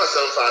hometown,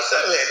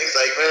 757, and he's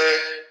like, man,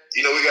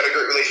 we got a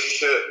great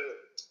relationship.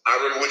 I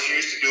remember what you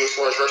used to do as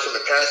far as rushing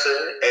the passer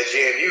at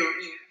JMU.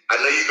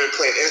 I know you've been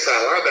playing inside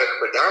linebacker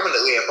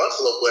predominantly in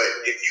Buffalo,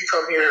 but if you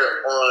come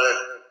here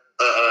on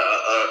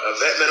a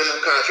vet minimum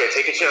contract,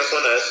 take a chance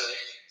on us,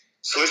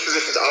 switch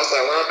positions to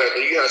outside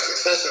linebacker, you have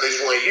success in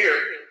this 1 year,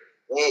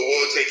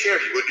 we'll take care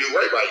of you. We'll do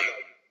right by you.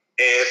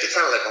 And at the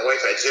time, like, my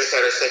wife had just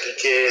had her second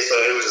kid, so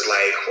it was just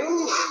like,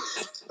 whew,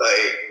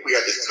 like, we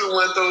got this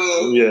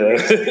 2-1-old. Yeah.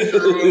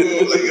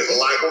 Like, there's a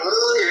lot going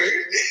on here.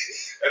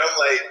 And I'm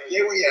like,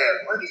 yeah, we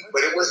had money,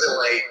 but it wasn't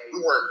like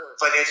we weren't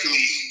financially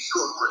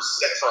sure we were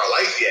set for our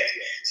life yet.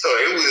 So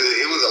it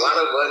was a lot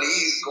of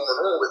unease going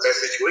on with that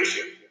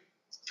situation.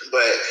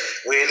 But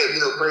we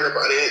ended up, praying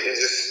about it and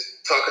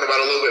just talking about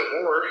it a little bit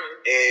more.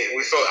 And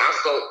I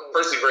felt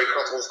personally very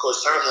comfortable with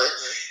Coach Tomlin.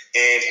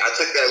 And I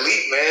took that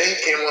leap, man.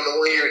 Came on the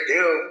 1 year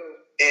deal.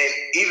 And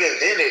even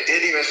then, it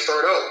didn't even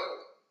start out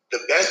the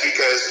best,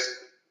 because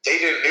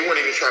they weren't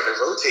even trying to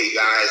rotate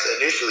guys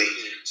initially.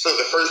 So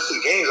the first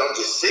 2 games, I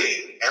was just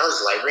sitting. And I was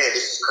like, man,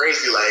 this is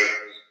crazy.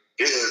 Like,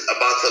 this is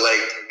about to,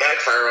 like,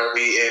 backfire on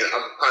me. And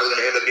I'm probably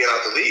going to end up being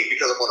out the league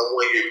because I'm on a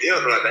 1 year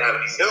deal. I'm not going to have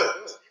any film.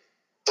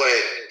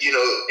 But,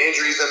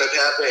 injuries end up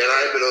happening. And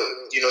I'm able to,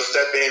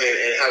 step in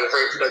and have a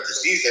very productive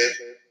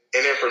season.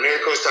 And then from there,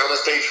 Coach Tomlin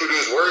stayed true to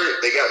his word.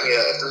 They got me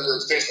a 3-year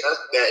extension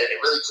after that, and it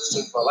really just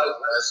changed my life,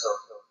 man. So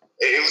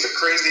it was a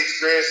crazy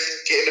experience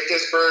getting to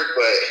Pittsburgh,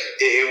 but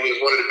it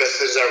was one of the best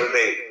decisions I ever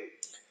made.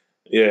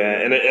 Yeah,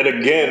 and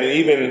again,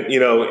 even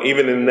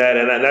in that,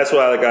 and that's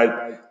why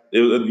I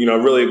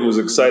really was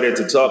excited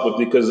to talk with,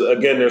 because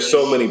again, there's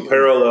so many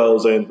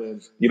parallels,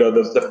 and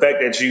the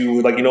fact that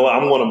you like, I'm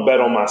going to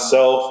bet on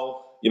myself.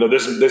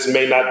 This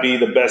may not be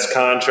the best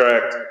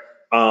contract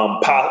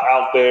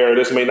out there.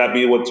 This may not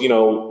be what,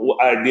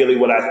 ideally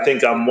what I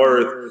think I'm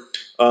worth.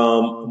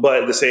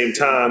 But at the same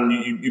time,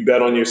 you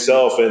bet on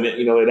yourself, and,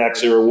 it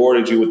actually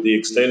rewarded you with the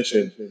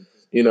extension,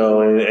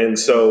 and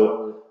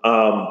so,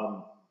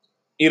 I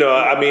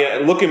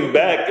mean, looking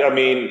back, on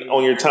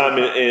your time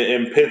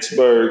in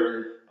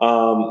Pittsburgh,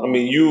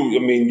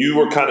 you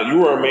were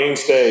a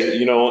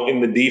mainstay, in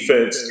the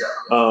defense,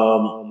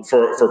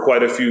 for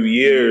quite a few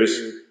years.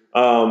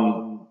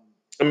 How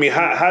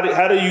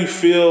do you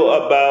feel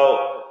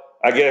about,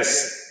 I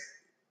guess,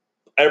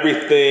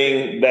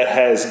 everything that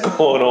has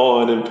gone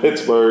on in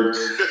Pittsburgh,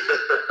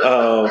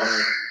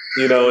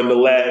 in the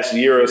last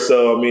year or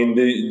so? Do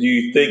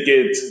you think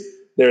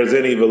there's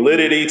any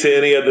validity to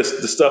any of the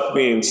stuff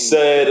being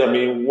said?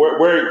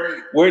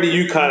 Where do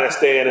you kind of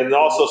stand, and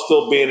also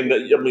still being in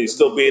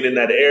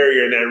that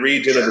area, in that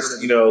region of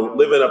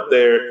living up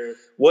there?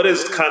 What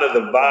is kind of the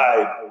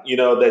vibe,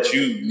 that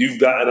you've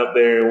gotten up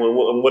there,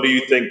 and what do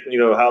you think,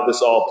 how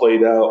this all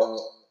played out?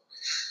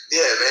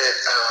 Yeah, man.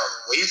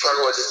 When you talk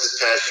about just this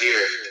past year,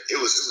 it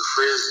was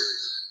crazy.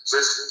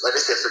 Just like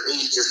I said, for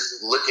me,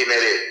 just looking at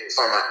it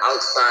from an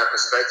outside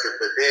perspective.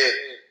 But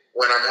then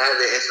when I'm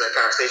having an intimate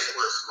conversation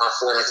with my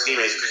former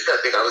teammates, because I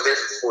think I was there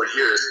for 4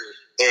 years,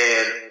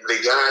 and the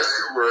guys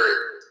who were,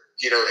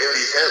 in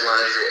these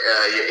headlines,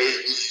 your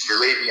AB, your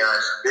Le'Veon,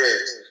 your Ben,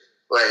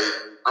 like,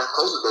 I'm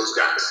close with those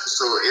guys.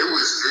 So it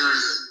was very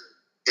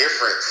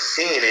different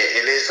seeing it.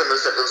 And then some of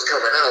the stuff that was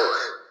coming out,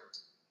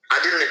 I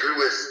didn't agree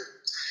with.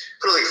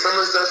 But like some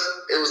of the stuff,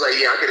 it was like,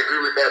 yeah, I could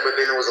agree with that. But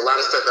then there was a lot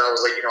of stuff that I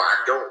was like, I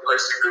don't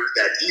personally agree with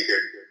that either.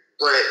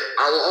 But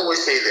I will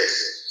always say this.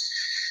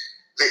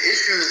 The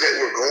issues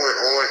that were going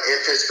on in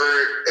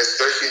Pittsburgh,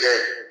 especially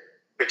that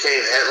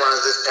became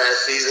headlines this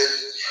past season,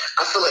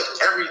 I feel like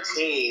every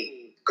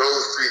team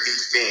goes through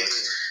these things.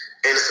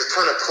 And it's a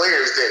ton of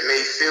players that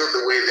may feel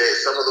the way that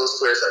some of those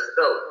players have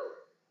felt.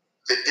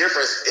 The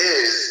difference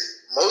is,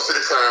 most of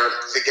the time,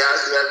 the guys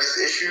who have these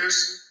issues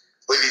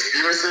with these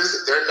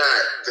grievances, they're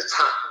not the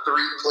top 3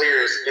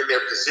 players in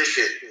their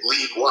position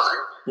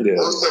league-wide. Yeah.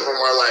 Most of them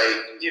are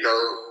like,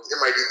 it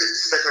might be the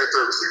second or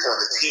third receiver on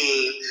the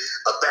team,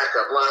 a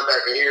backup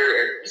linebacker here,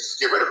 and you just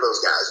get rid of those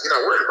guys. You're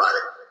not worried about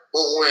it.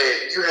 But when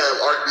you have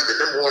arguably the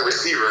number 1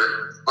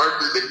 receiver,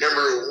 arguably the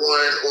number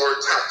 1 or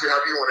top 3,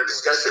 however you want to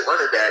discuss it,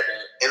 running back,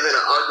 and then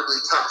an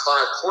arguably top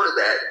 5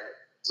 quarterback,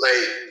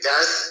 like,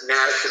 that's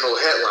national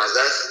headlines.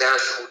 That's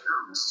national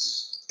news.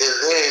 And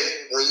then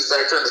when you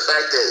factor in the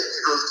fact that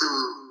you go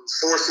through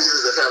 4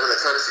 seasons of having a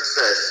ton of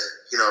success,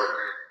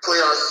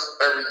 playoffs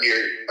every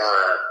year,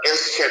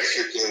 NFC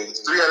championship games,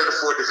 3 out of the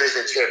 4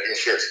 division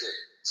championships,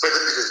 for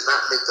them to just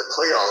not make the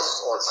playoffs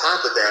on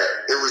top of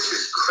that, it was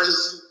just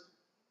crazy.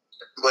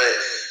 But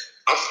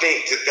I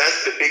think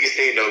that's the biggest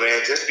thing, though,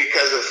 man. Just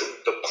because of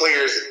the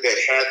players that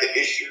had the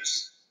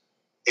issues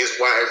is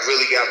why it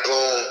really got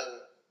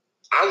blown,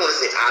 I want to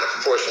say, out of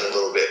proportion a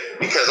little bit.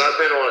 Because I've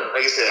been on,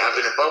 like I said, I've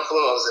been in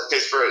Buffalo, I was in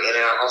Pittsburgh, and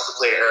then I also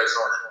played in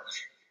Arizona.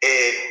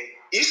 And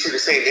you see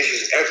the same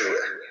issues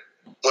everywhere.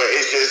 But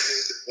it's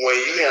just when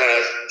you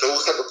have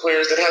those type of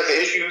players that have the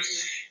issues,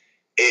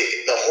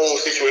 the whole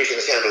situation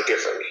is handled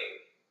differently.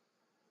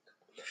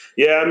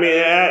 Yeah, I mean,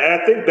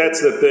 I think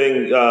that's the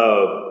thing,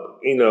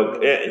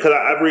 because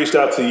I've reached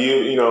out to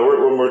you,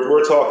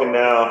 we're talking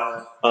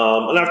now,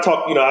 and I've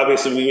talked,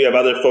 obviously we have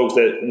other folks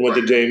that went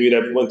to JMU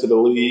that went to the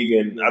league,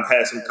 and I've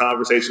had some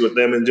conversations with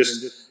them and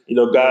just,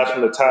 guys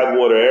from the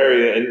Tidewater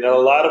area, and a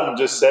lot of them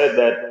just said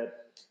that,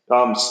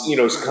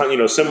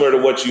 similar to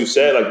what you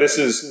said, like this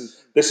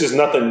is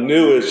nothing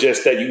new. It's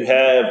just that you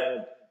have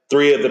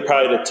 3 of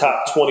probably the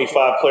top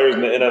 25 players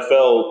in the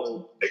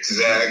NFL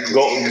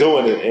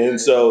doing it. And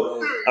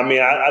so, I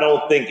mean, I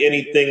don't think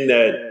anything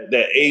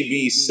that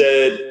AB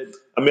said,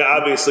 I mean,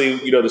 obviously,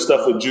 the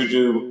stuff with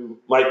Juju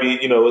might be,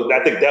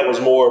 I think that was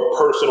more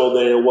personal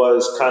than it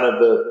was kind of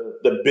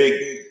the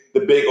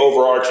big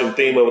overarching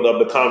theme of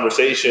the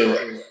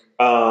conversation.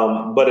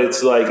 But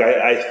it's like,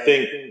 I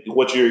think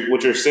what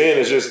you're saying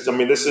is just, I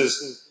mean,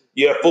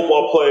 you have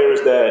football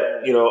players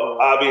that,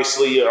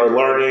 obviously are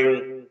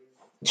learning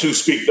to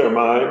speak their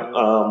mind,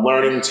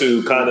 learning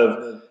to kind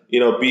of,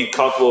 be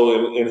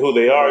comfortable in who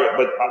they are.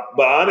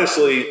 But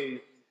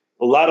honestly,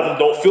 a lot of them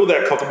don't feel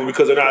that comfortable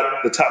because they're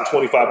not the top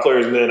 25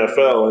 players in the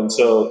NFL. And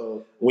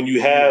so when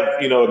you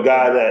have, a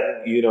guy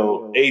that,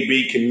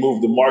 AB can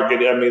move the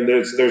market, I mean,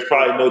 there's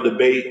probably no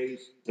debate.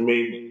 I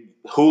mean,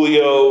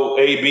 Julio,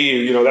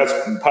 AB, that's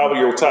probably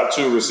your top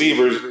 2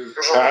 receivers,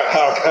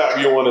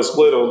 however you want to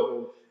split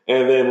them.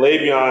 And then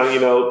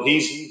Le'Veon,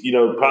 he's,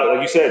 probably,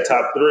 like you said,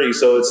 top 3.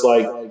 So it's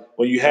like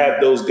when you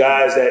have those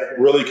guys that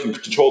really can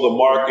control the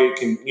market,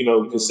 can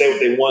say what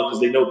they want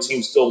because they know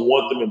teams still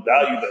want them and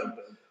value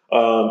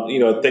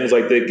them. Things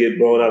like that get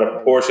blown out of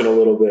proportion a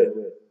little bit.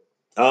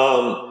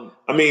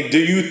 I mean, do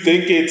you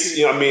think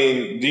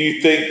do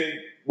you think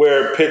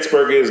where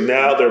Pittsburgh is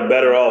now, they're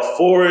better off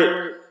for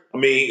it? I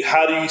mean,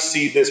 how do you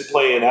see this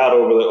playing out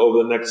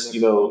over the next,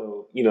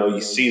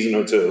 season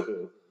or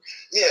 2?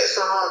 Yeah,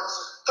 so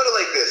put it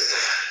like this.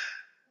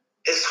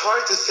 It's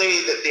hard to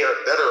say that they are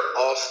better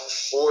off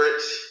for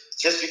it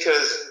just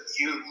because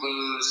you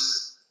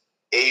lose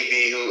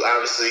AB, who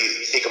obviously,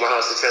 you think about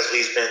how successful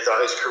he's been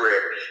throughout his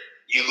career.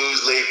 You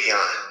lose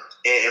Le'Veon.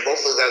 And both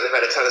of those guys have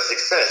had a ton of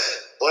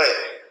success. But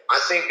I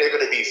think they're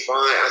going to be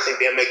fine. I think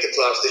they'll make the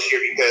playoffs this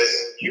year because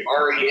you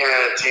already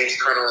have James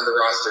Conner on the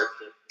roster,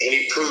 and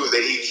he proved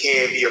that he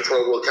can be a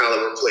Pro Bowl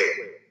caliber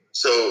player.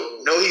 So,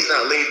 no, he's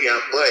not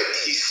Le'Veon, but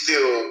he's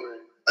still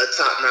a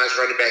top-notch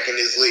running back in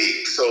this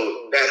league.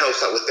 So that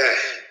helps out with that.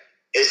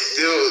 It's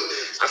still,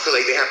 I feel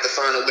like they have to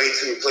find a way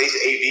to replace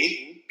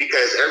AB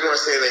because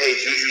everyone's saying that, hey,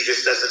 Juju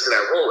just steps into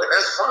that role, and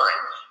that's fine.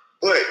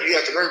 But you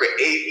have to remember,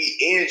 AB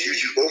and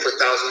Juju both are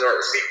 1,000-yard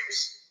receivers.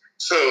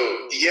 So,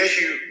 yes,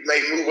 you may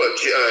move up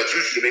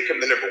Juju to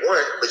become the number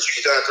 1, but you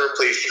still have to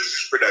replace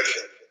Juju's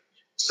production.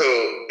 So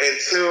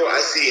until I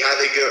see how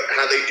they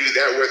do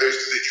that, whether it's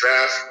through the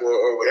draft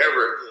or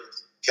whatever,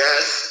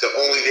 that's the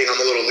only thing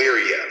I'm a little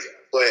leery of.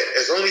 But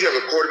as long as you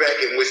have a quarterback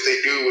in which they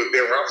do with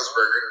Ben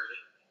Roethlisberger,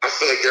 I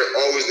feel like they're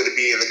always going to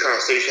be in the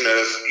conversation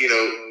of,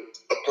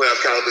 a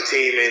playoff caliber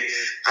team, and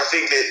I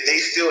think that they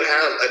still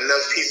have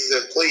enough pieces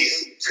in place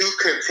to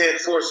contend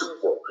for a Super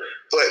Bowl.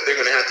 But they're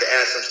going to have to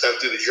add some stuff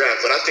through the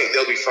draft. But I think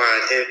they'll be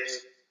fine. And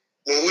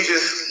when we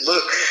just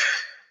look,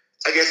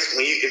 I guess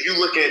if you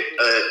look at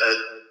a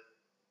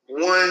 1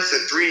 to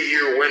 3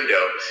 year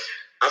window,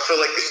 I feel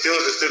like the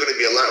Steelers are still going to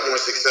be a lot more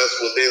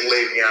successful than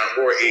Le'Veon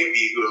or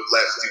AB, who have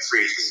left through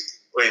free agency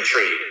or in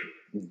trade.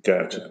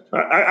 Gotcha.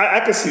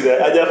 I can see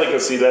that. I definitely can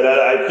see that.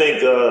 I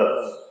think,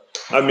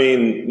 I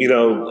mean, you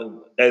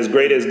know, as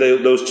great as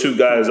those two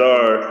guys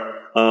are,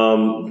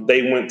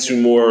 they went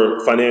to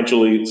more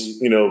financially,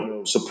 you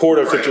know,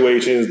 supportive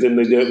situations than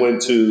they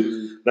went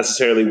to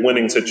necessarily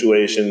winning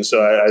situations.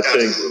 So I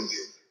think,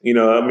 you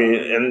know, I mean,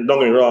 and don't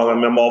get me wrong, I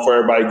mean, I'm all for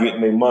everybody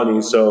getting their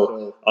money.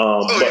 So,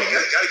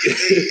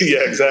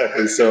 yeah,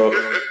 exactly. So,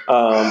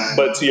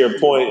 but to your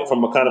point,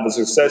 from a kind of a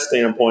success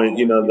standpoint,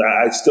 you know,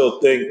 I still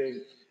think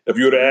if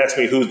you were to ask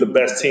me who's the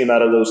best team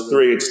out of those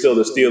three, it's still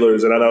the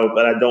Steelers, and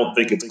I don't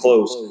think it's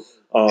close.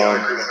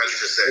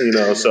 You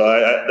know, so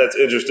that's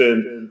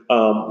interesting.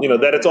 You know,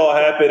 that it's all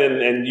happened,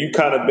 and you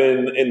kind of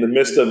been in the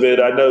midst of it.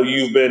 I know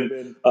you've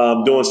been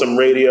doing some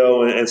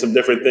radio and some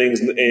different things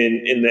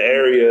in the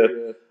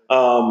area.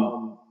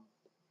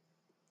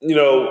 You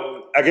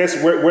know, I guess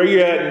where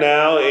you're at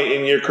now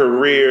in your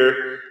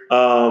career.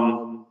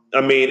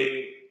 I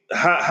mean,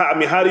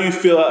 how do you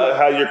feel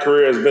how your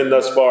career has been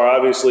thus far?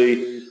 Obviously,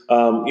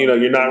 you know,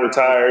 you're not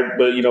retired,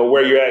 but you know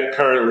where you're at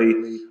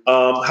currently.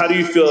 How do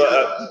you feel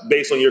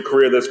based on your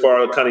career thus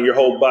far, kind of your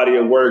whole body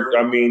of work?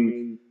 I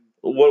mean,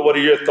 what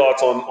are your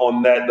thoughts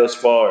on that thus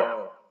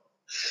far?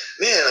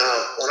 Man,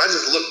 when I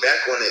just look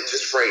back on it,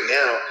 just right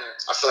now,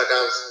 I feel like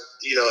I've,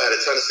 you know, had a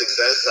ton of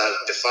success. I've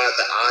defied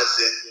the odds,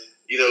 and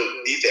you know,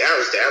 the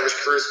average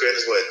career span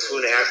is what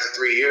 2.5 to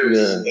 3 years,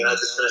 and I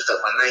just finished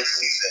up my 9th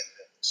season.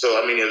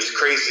 So I mean, it was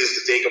crazy just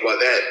to think about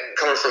that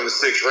coming from the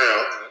 6th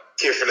round,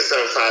 kid from the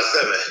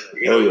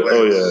 757. You know,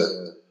 oh yeah.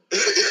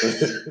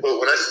 But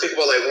when I just think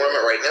about like where I'm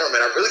at right now,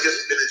 man, I've really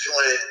just been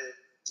enjoying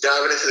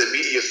diving into the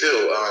media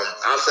field.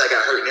 Obviously, I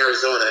got hurt in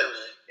Arizona,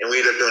 and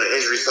we ended up doing an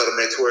injury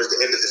settlement towards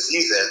the end of the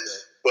season.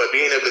 But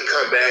being able to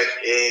come back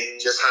and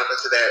just hop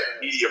into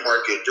that media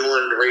market,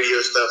 doing the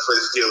radio stuff for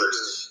the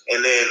Steelers,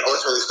 and then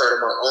ultimately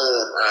starting my own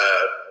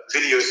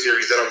video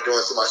series that I'm doing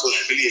through my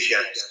social media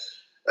channels.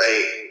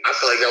 Like, I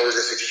feel like that was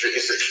just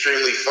it's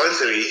extremely fun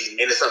to me,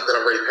 and it's something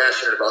I'm very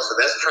passionate about. So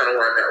that's kind of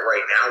where I'm at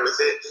right now with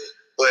it.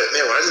 But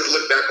man, when I just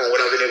look back on what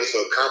I've been able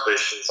to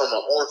accomplish from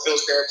an on-field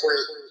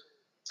standpoint,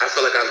 I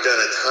feel like I've done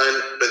a ton.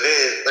 But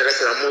then, like I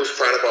said, I'm most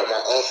proud about my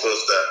off-field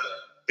stuff.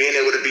 Being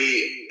able to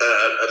be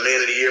a man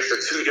of the year for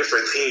 2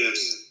 different teams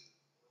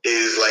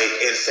is like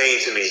insane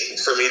to me.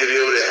 So me to be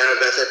able to have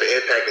that type of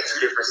impact in 2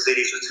 different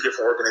cities with 2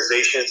 different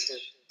organizations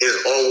is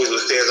always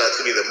what stands out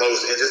to me the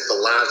most, and just the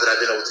lives that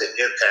I've been able to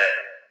impact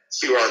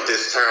throughout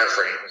this time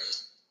frame.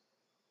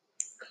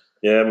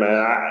 Yeah,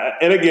 man.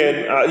 And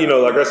again, you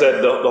know, like I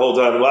said the whole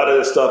time, a lot of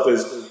this stuff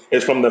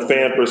is from the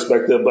fan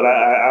perspective. But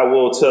I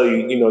will tell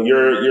you, you know,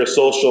 your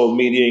social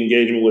media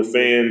engagement with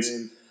fans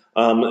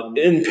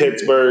in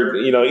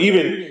Pittsburgh, you know,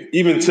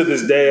 even to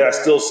this day, I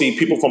still see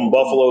people from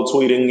Buffalo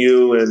tweeting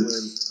you,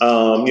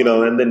 and you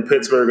know, and then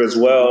Pittsburgh as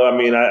well. I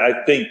mean,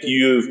 I think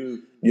you've,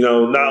 you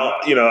know,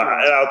 now, you know,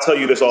 I'll tell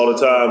you this all the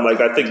time.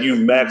 Like, I think you've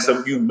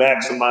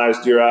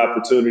maximized your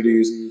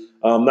opportunities.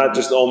 Not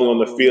just only on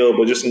the field,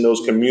 but just in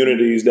those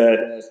communities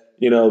that,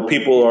 you know,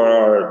 people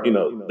are, you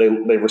know,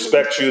 they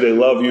respect you, they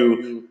love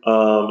you,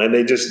 and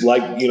they just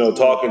like, you know,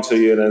 talking to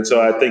you. And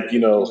so I think, you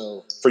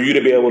know, for you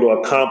to be able to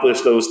accomplish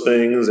those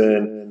things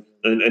and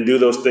do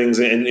those things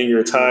in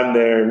your time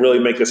there and really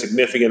make a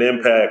significant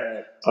impact,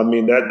 I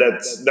mean,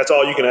 that's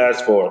all you can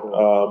ask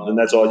for. And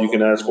that's all you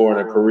can ask for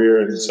in a career.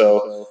 And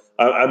so,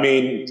 I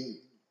mean,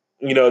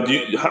 you know,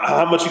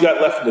 how much you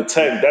got left in the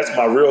tank? That's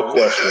my real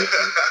question.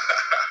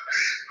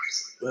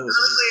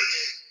 Honestly,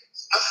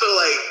 I feel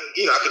like,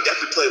 you know, I could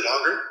definitely play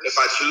longer if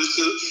I choose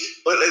to.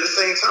 But at the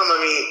same time, I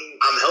mean,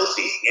 I'm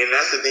healthy. And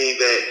that's the thing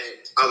that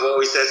I've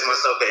always said to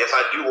myself, that if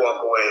I do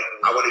walk away,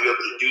 I want to be able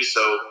to do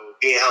so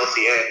being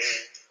healthy. And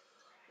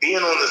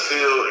being on the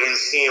field and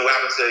seeing what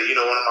happened to, you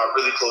know, one of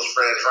my really close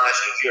friends, Ryan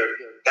Shazier,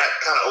 that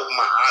kind of opened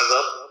my eyes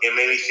up and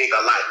made me think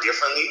a lot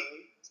differently.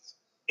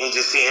 And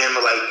just seeing him,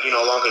 like, you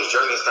know, along his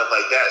journey and stuff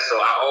like that. So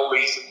I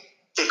always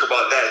think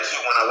about that too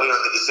when I weigh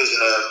on the decision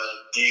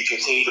of, do you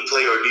continue to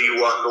play or do you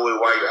walk away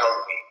while you're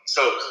healthy? So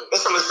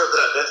that's some of the stuff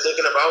that I've been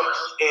thinking about.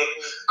 And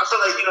I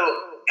feel like, you know,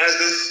 as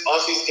this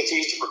offseason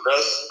continues to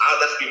progress, I'll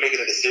definitely be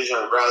making a decision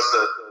in regards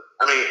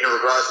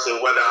to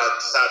whether I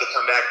decide to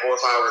come back or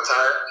if I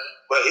retire.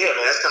 But yeah,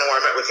 man, that's kind of where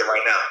I'm at with it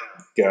right now.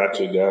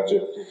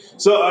 Gotcha.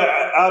 So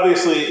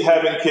obviously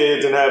having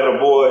kids and having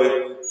a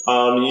boy,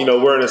 you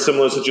know, we're in a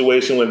similar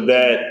situation with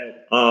that.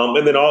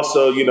 And then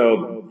also, you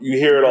know, you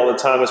hear it all the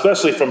time,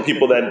 especially from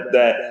people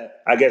that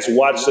I guess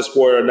watch the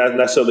sport or not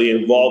necessarily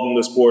involved in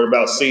the sport,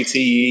 about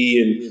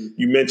CTE, and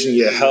you mentioned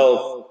your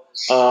health.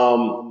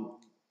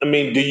 I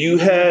mean, do you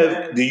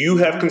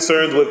have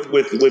concerns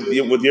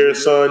with your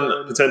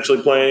son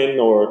potentially playing,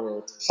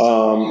 or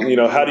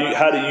how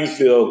do you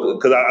feel?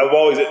 Because I'm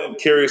always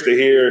curious to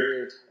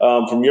hear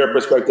from your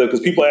perspective. Because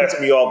people ask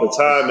me all the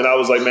time, and I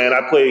was like, man,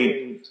 I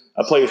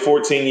played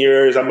 14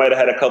 years. I might have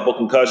had a couple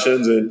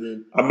concussions,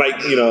 and I might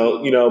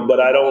but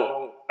I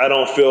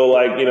don't feel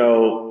like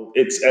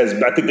it's as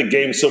I think the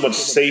game's so much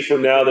safer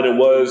now than it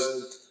was.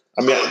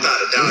 I mean, Oh,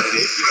 without a doubt, it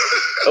is.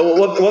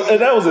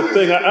 and that was the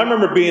thing. I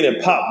remember being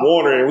in Pop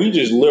Warner, and we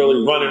just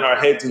literally running our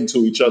heads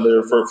into each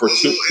other for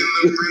two. In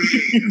the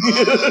ring.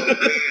 Oh man,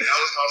 that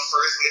was my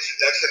first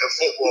introduction to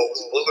football.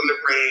 Was Bull in the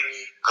ring.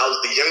 I was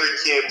the younger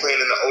kid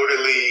playing in the older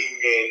league,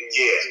 and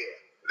yeah,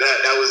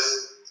 that was.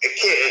 It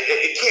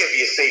can't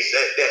be a safe.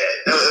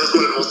 That was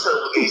one of the most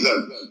terrible things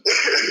ever.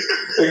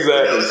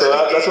 Exactly. So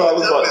that's why I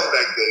was like.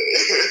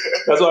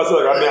 That's why I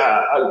feel like. I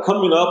mean,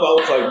 coming up, I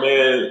was like,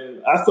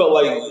 man, I felt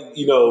like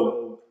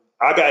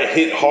I got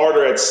hit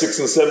harder at 6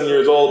 and 7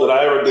 years old than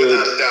I ever did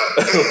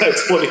at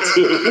 22.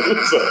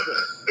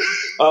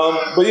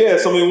 But yeah,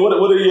 so I mean, what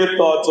are your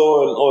thoughts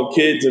on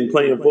kids and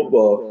playing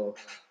football?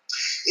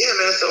 Yeah,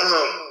 man. So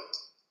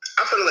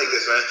I put it like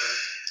this, man.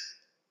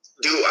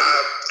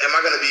 Am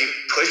I going to be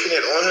pushing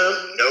it on him?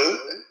 No.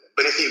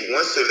 But if he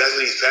wants to, if that's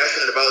what he's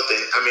passionate about,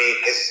 then I mean,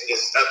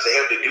 it's up to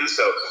him to do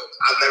so.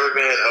 I've never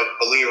been a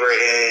believer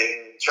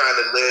in trying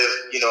to live,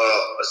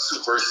 a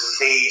super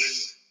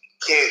safe,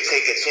 can't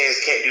take a chance,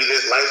 can't do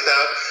this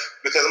lifestyle.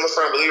 Because I'm a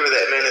firm believer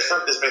that, man, if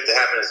something's meant to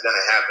happen, it's going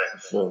to happen.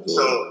 Okay.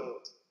 So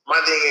my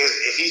thing is,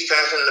 if he's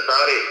passionate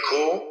about it,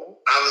 cool.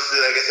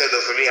 Obviously, like I said,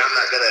 though, for me, I'm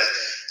not going to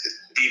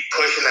be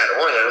pushing that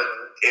on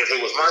him. If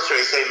it was my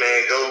choice, say,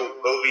 man, go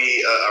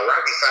be a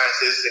rocket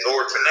scientist and go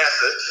work for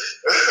NASA,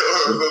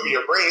 or go be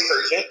a brain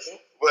surgeon.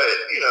 But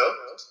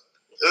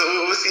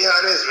we'll see how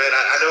it is, man.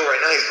 I know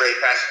right now he's very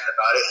passionate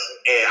about it,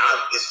 and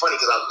it's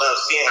funny because I love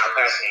seeing how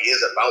passionate he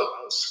is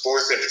about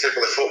sports, in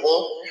particular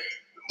football.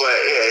 But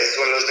yeah, it's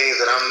one of those things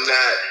that I'm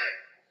not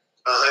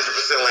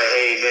 100% like,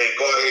 hey, man,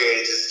 go ahead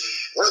and just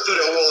run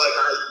through that wall like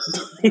I used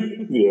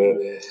to.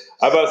 Yeah.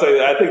 I'm about to say,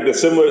 I think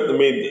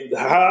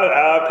how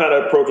I kind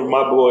of approach with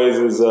my boys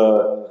is,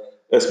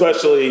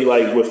 especially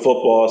like with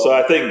football. So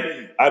I think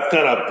I've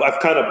kind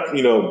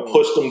of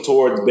pushed them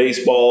towards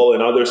baseball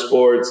and other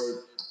sports.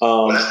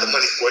 Well, that's the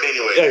money sport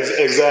anyway.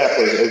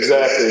 Exactly.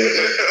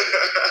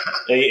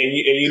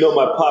 And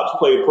my pops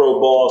played pro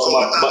ball, so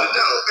my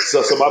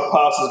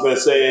pops has been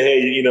saying, hey,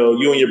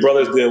 you and your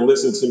brothers didn't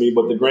listen to me,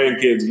 but the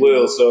grandkids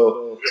will.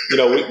 So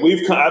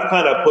I've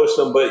kind of pushed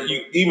them, but Bobby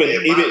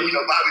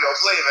don't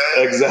play,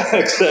 man.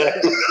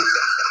 Exactly.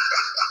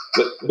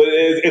 But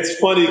it's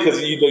funny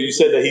because you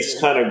said that he's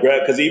kind of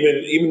grabbed because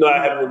even though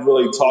I haven't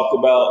really talked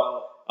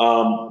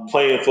about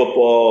playing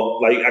football,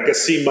 like I can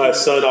see my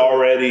son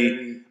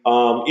already.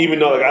 Even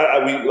though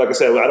like I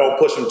said, I don't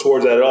push him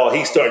towards that at all.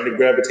 He's starting to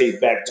gravitate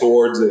back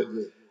towards it.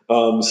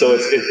 So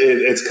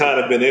it's kind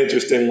of been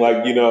interesting. Like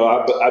I've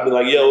been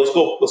like, yo, let's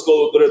go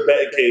to the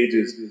batting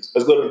cages.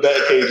 Let's go to the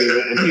batting cages,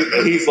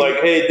 and he's like,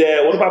 hey,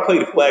 Dad, what if I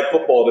played flag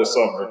football this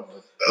summer?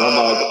 And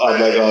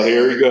I'm like, oh,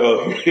 here we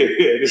go. My son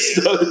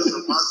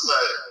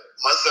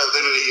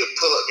literally he'll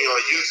pull up me on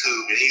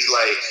YouTube, and he's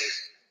like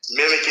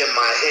mimicking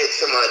my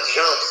hits and my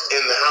jumps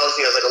in the house.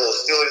 He has like a little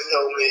Steelers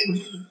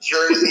helmet,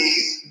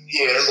 jerseys,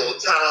 little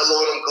towel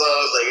on them,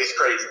 gloves. Like it's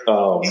crazy.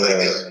 Oh, he's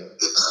man.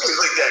 He's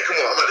like that. Come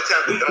on, I'm about to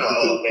tap it. I'm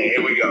like, oh man,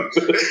 here we go.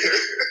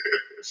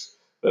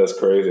 That's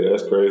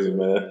crazy,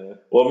 man.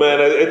 Well, man,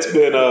 it's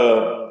been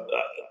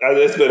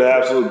an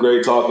absolute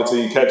great talking to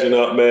you, catching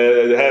up, man.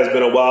 It has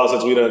been a while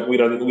since we done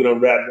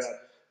wrapped.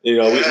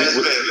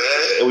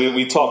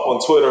 We talk on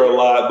Twitter a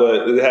lot,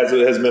 but it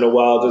has been a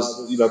while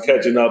just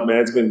catching up, man.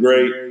 It's been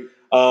great.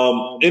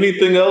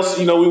 Anything else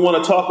we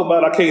want to talk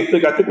about? I think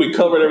we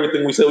covered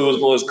everything we said we was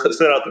going to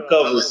set out the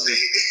covers. Let's see.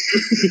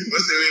 We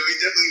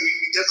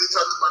definitely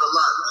talked about a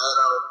lot, man.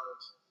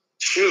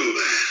 Shoot.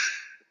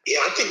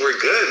 Yeah, I think we're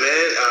good,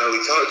 man. We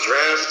talked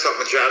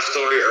my draft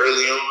story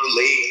early on,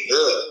 late,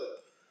 good.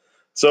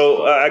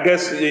 So I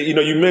guess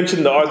you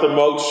mentioned the Arthur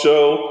Moat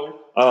show.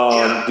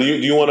 Do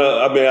you want to?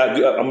 I mean,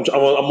 I'm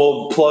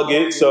gonna plug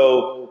it.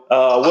 So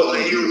I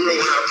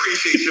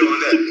appreciate you on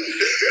that.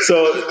 So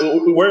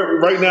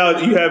right now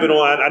you have it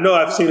on. I know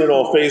I've seen it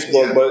on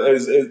Facebook, but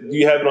do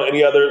you have it on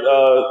any other?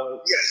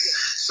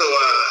 Yes. So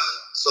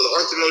the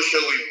Arthur Moat show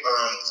we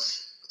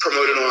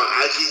promoted on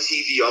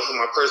IGTV off of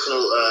my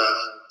personal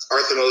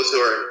Arthur Moat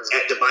or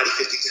at the Body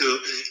 52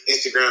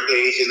 Instagram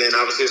page, and then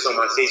obviously it's on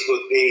my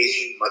Facebook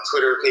page, my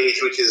Twitter page,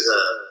 which is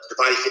the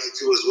Body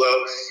 52 as well,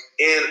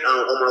 and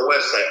on my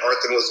website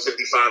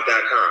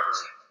arthurmoat55.com.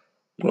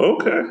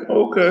 Okay.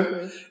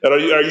 And are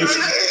you? You gotta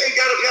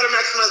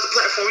maximize the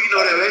platform. You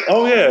know that, right?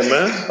 Oh yeah,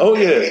 man. Oh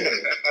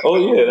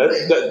yeah.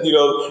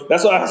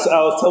 That's why I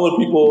was telling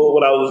people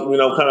when I was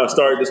kind of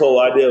started this whole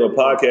idea of a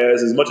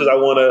podcast. As much as I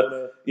want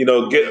to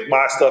get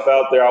my stuff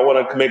out there, I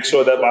want to make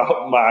sure that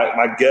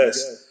my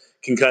guests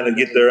can kind of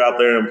get out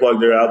there and plug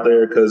their out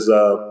there because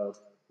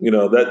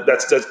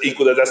that's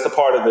equal. That's the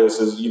part of this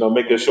is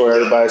making sure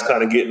everybody's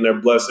kind of getting their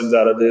blessings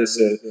out of this.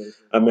 And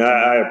I mean,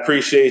 I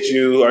appreciate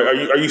you.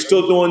 Are you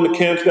still doing the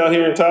camps down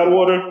here in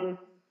Tidewater?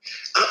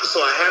 So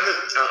I haven't.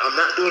 I'm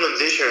not doing them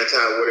this year in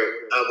Tidewater.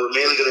 We're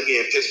mainly going to be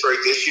in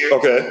Pittsburgh this year.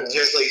 Okay.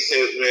 Just like you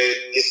said, man,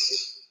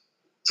 it's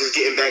just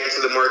getting back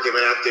into the market,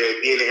 man. After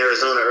being in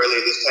Arizona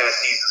earlier this past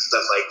season,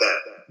 stuff like that.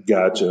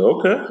 Gotcha.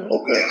 Okay.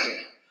 Yeah.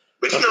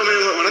 But man,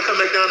 when I come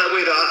back down that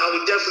way, though, I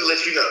would definitely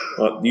let you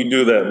know. You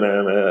do that,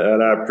 man,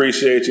 and I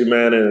appreciate you,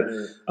 man.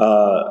 And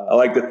I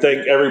like to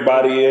thank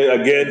everybody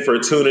again for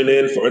tuning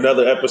in for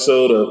another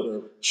episode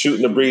of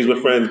Shooting the Breeze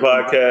with Friends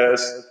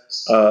podcast.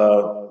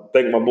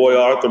 Thank my boy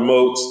Arthur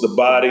Moats, the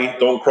body.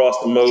 Don't cross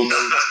the moats.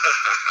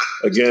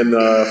 Again,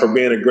 for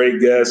being a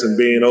great guest and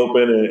being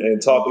open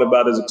and talking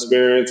about his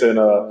experience. And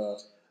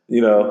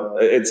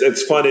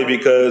it's funny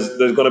because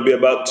there's going to be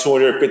about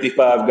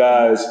 255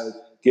 guys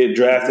get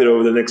drafted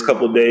over the next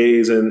couple of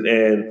days, and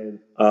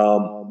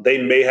they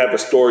may have a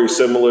story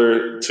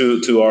similar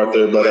to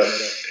Arthur, but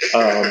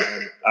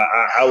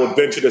I would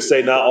venture to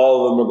say not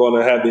all of them are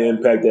going to have the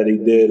impact that he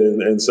did,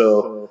 and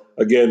so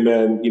again,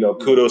 man,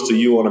 kudos to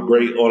you on a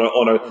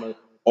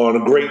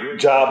great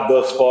job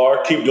thus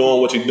far. Keep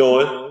doing what you're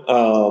doing,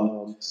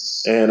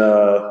 and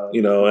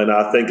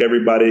I thank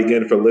everybody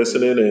again for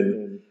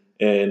listening,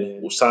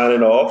 and we're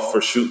signing off for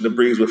Shooting the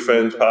Breeze with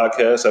Friends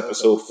podcast,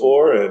 episode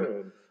 4,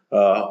 and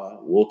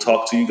we'll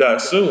talk to you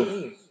guys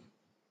soon.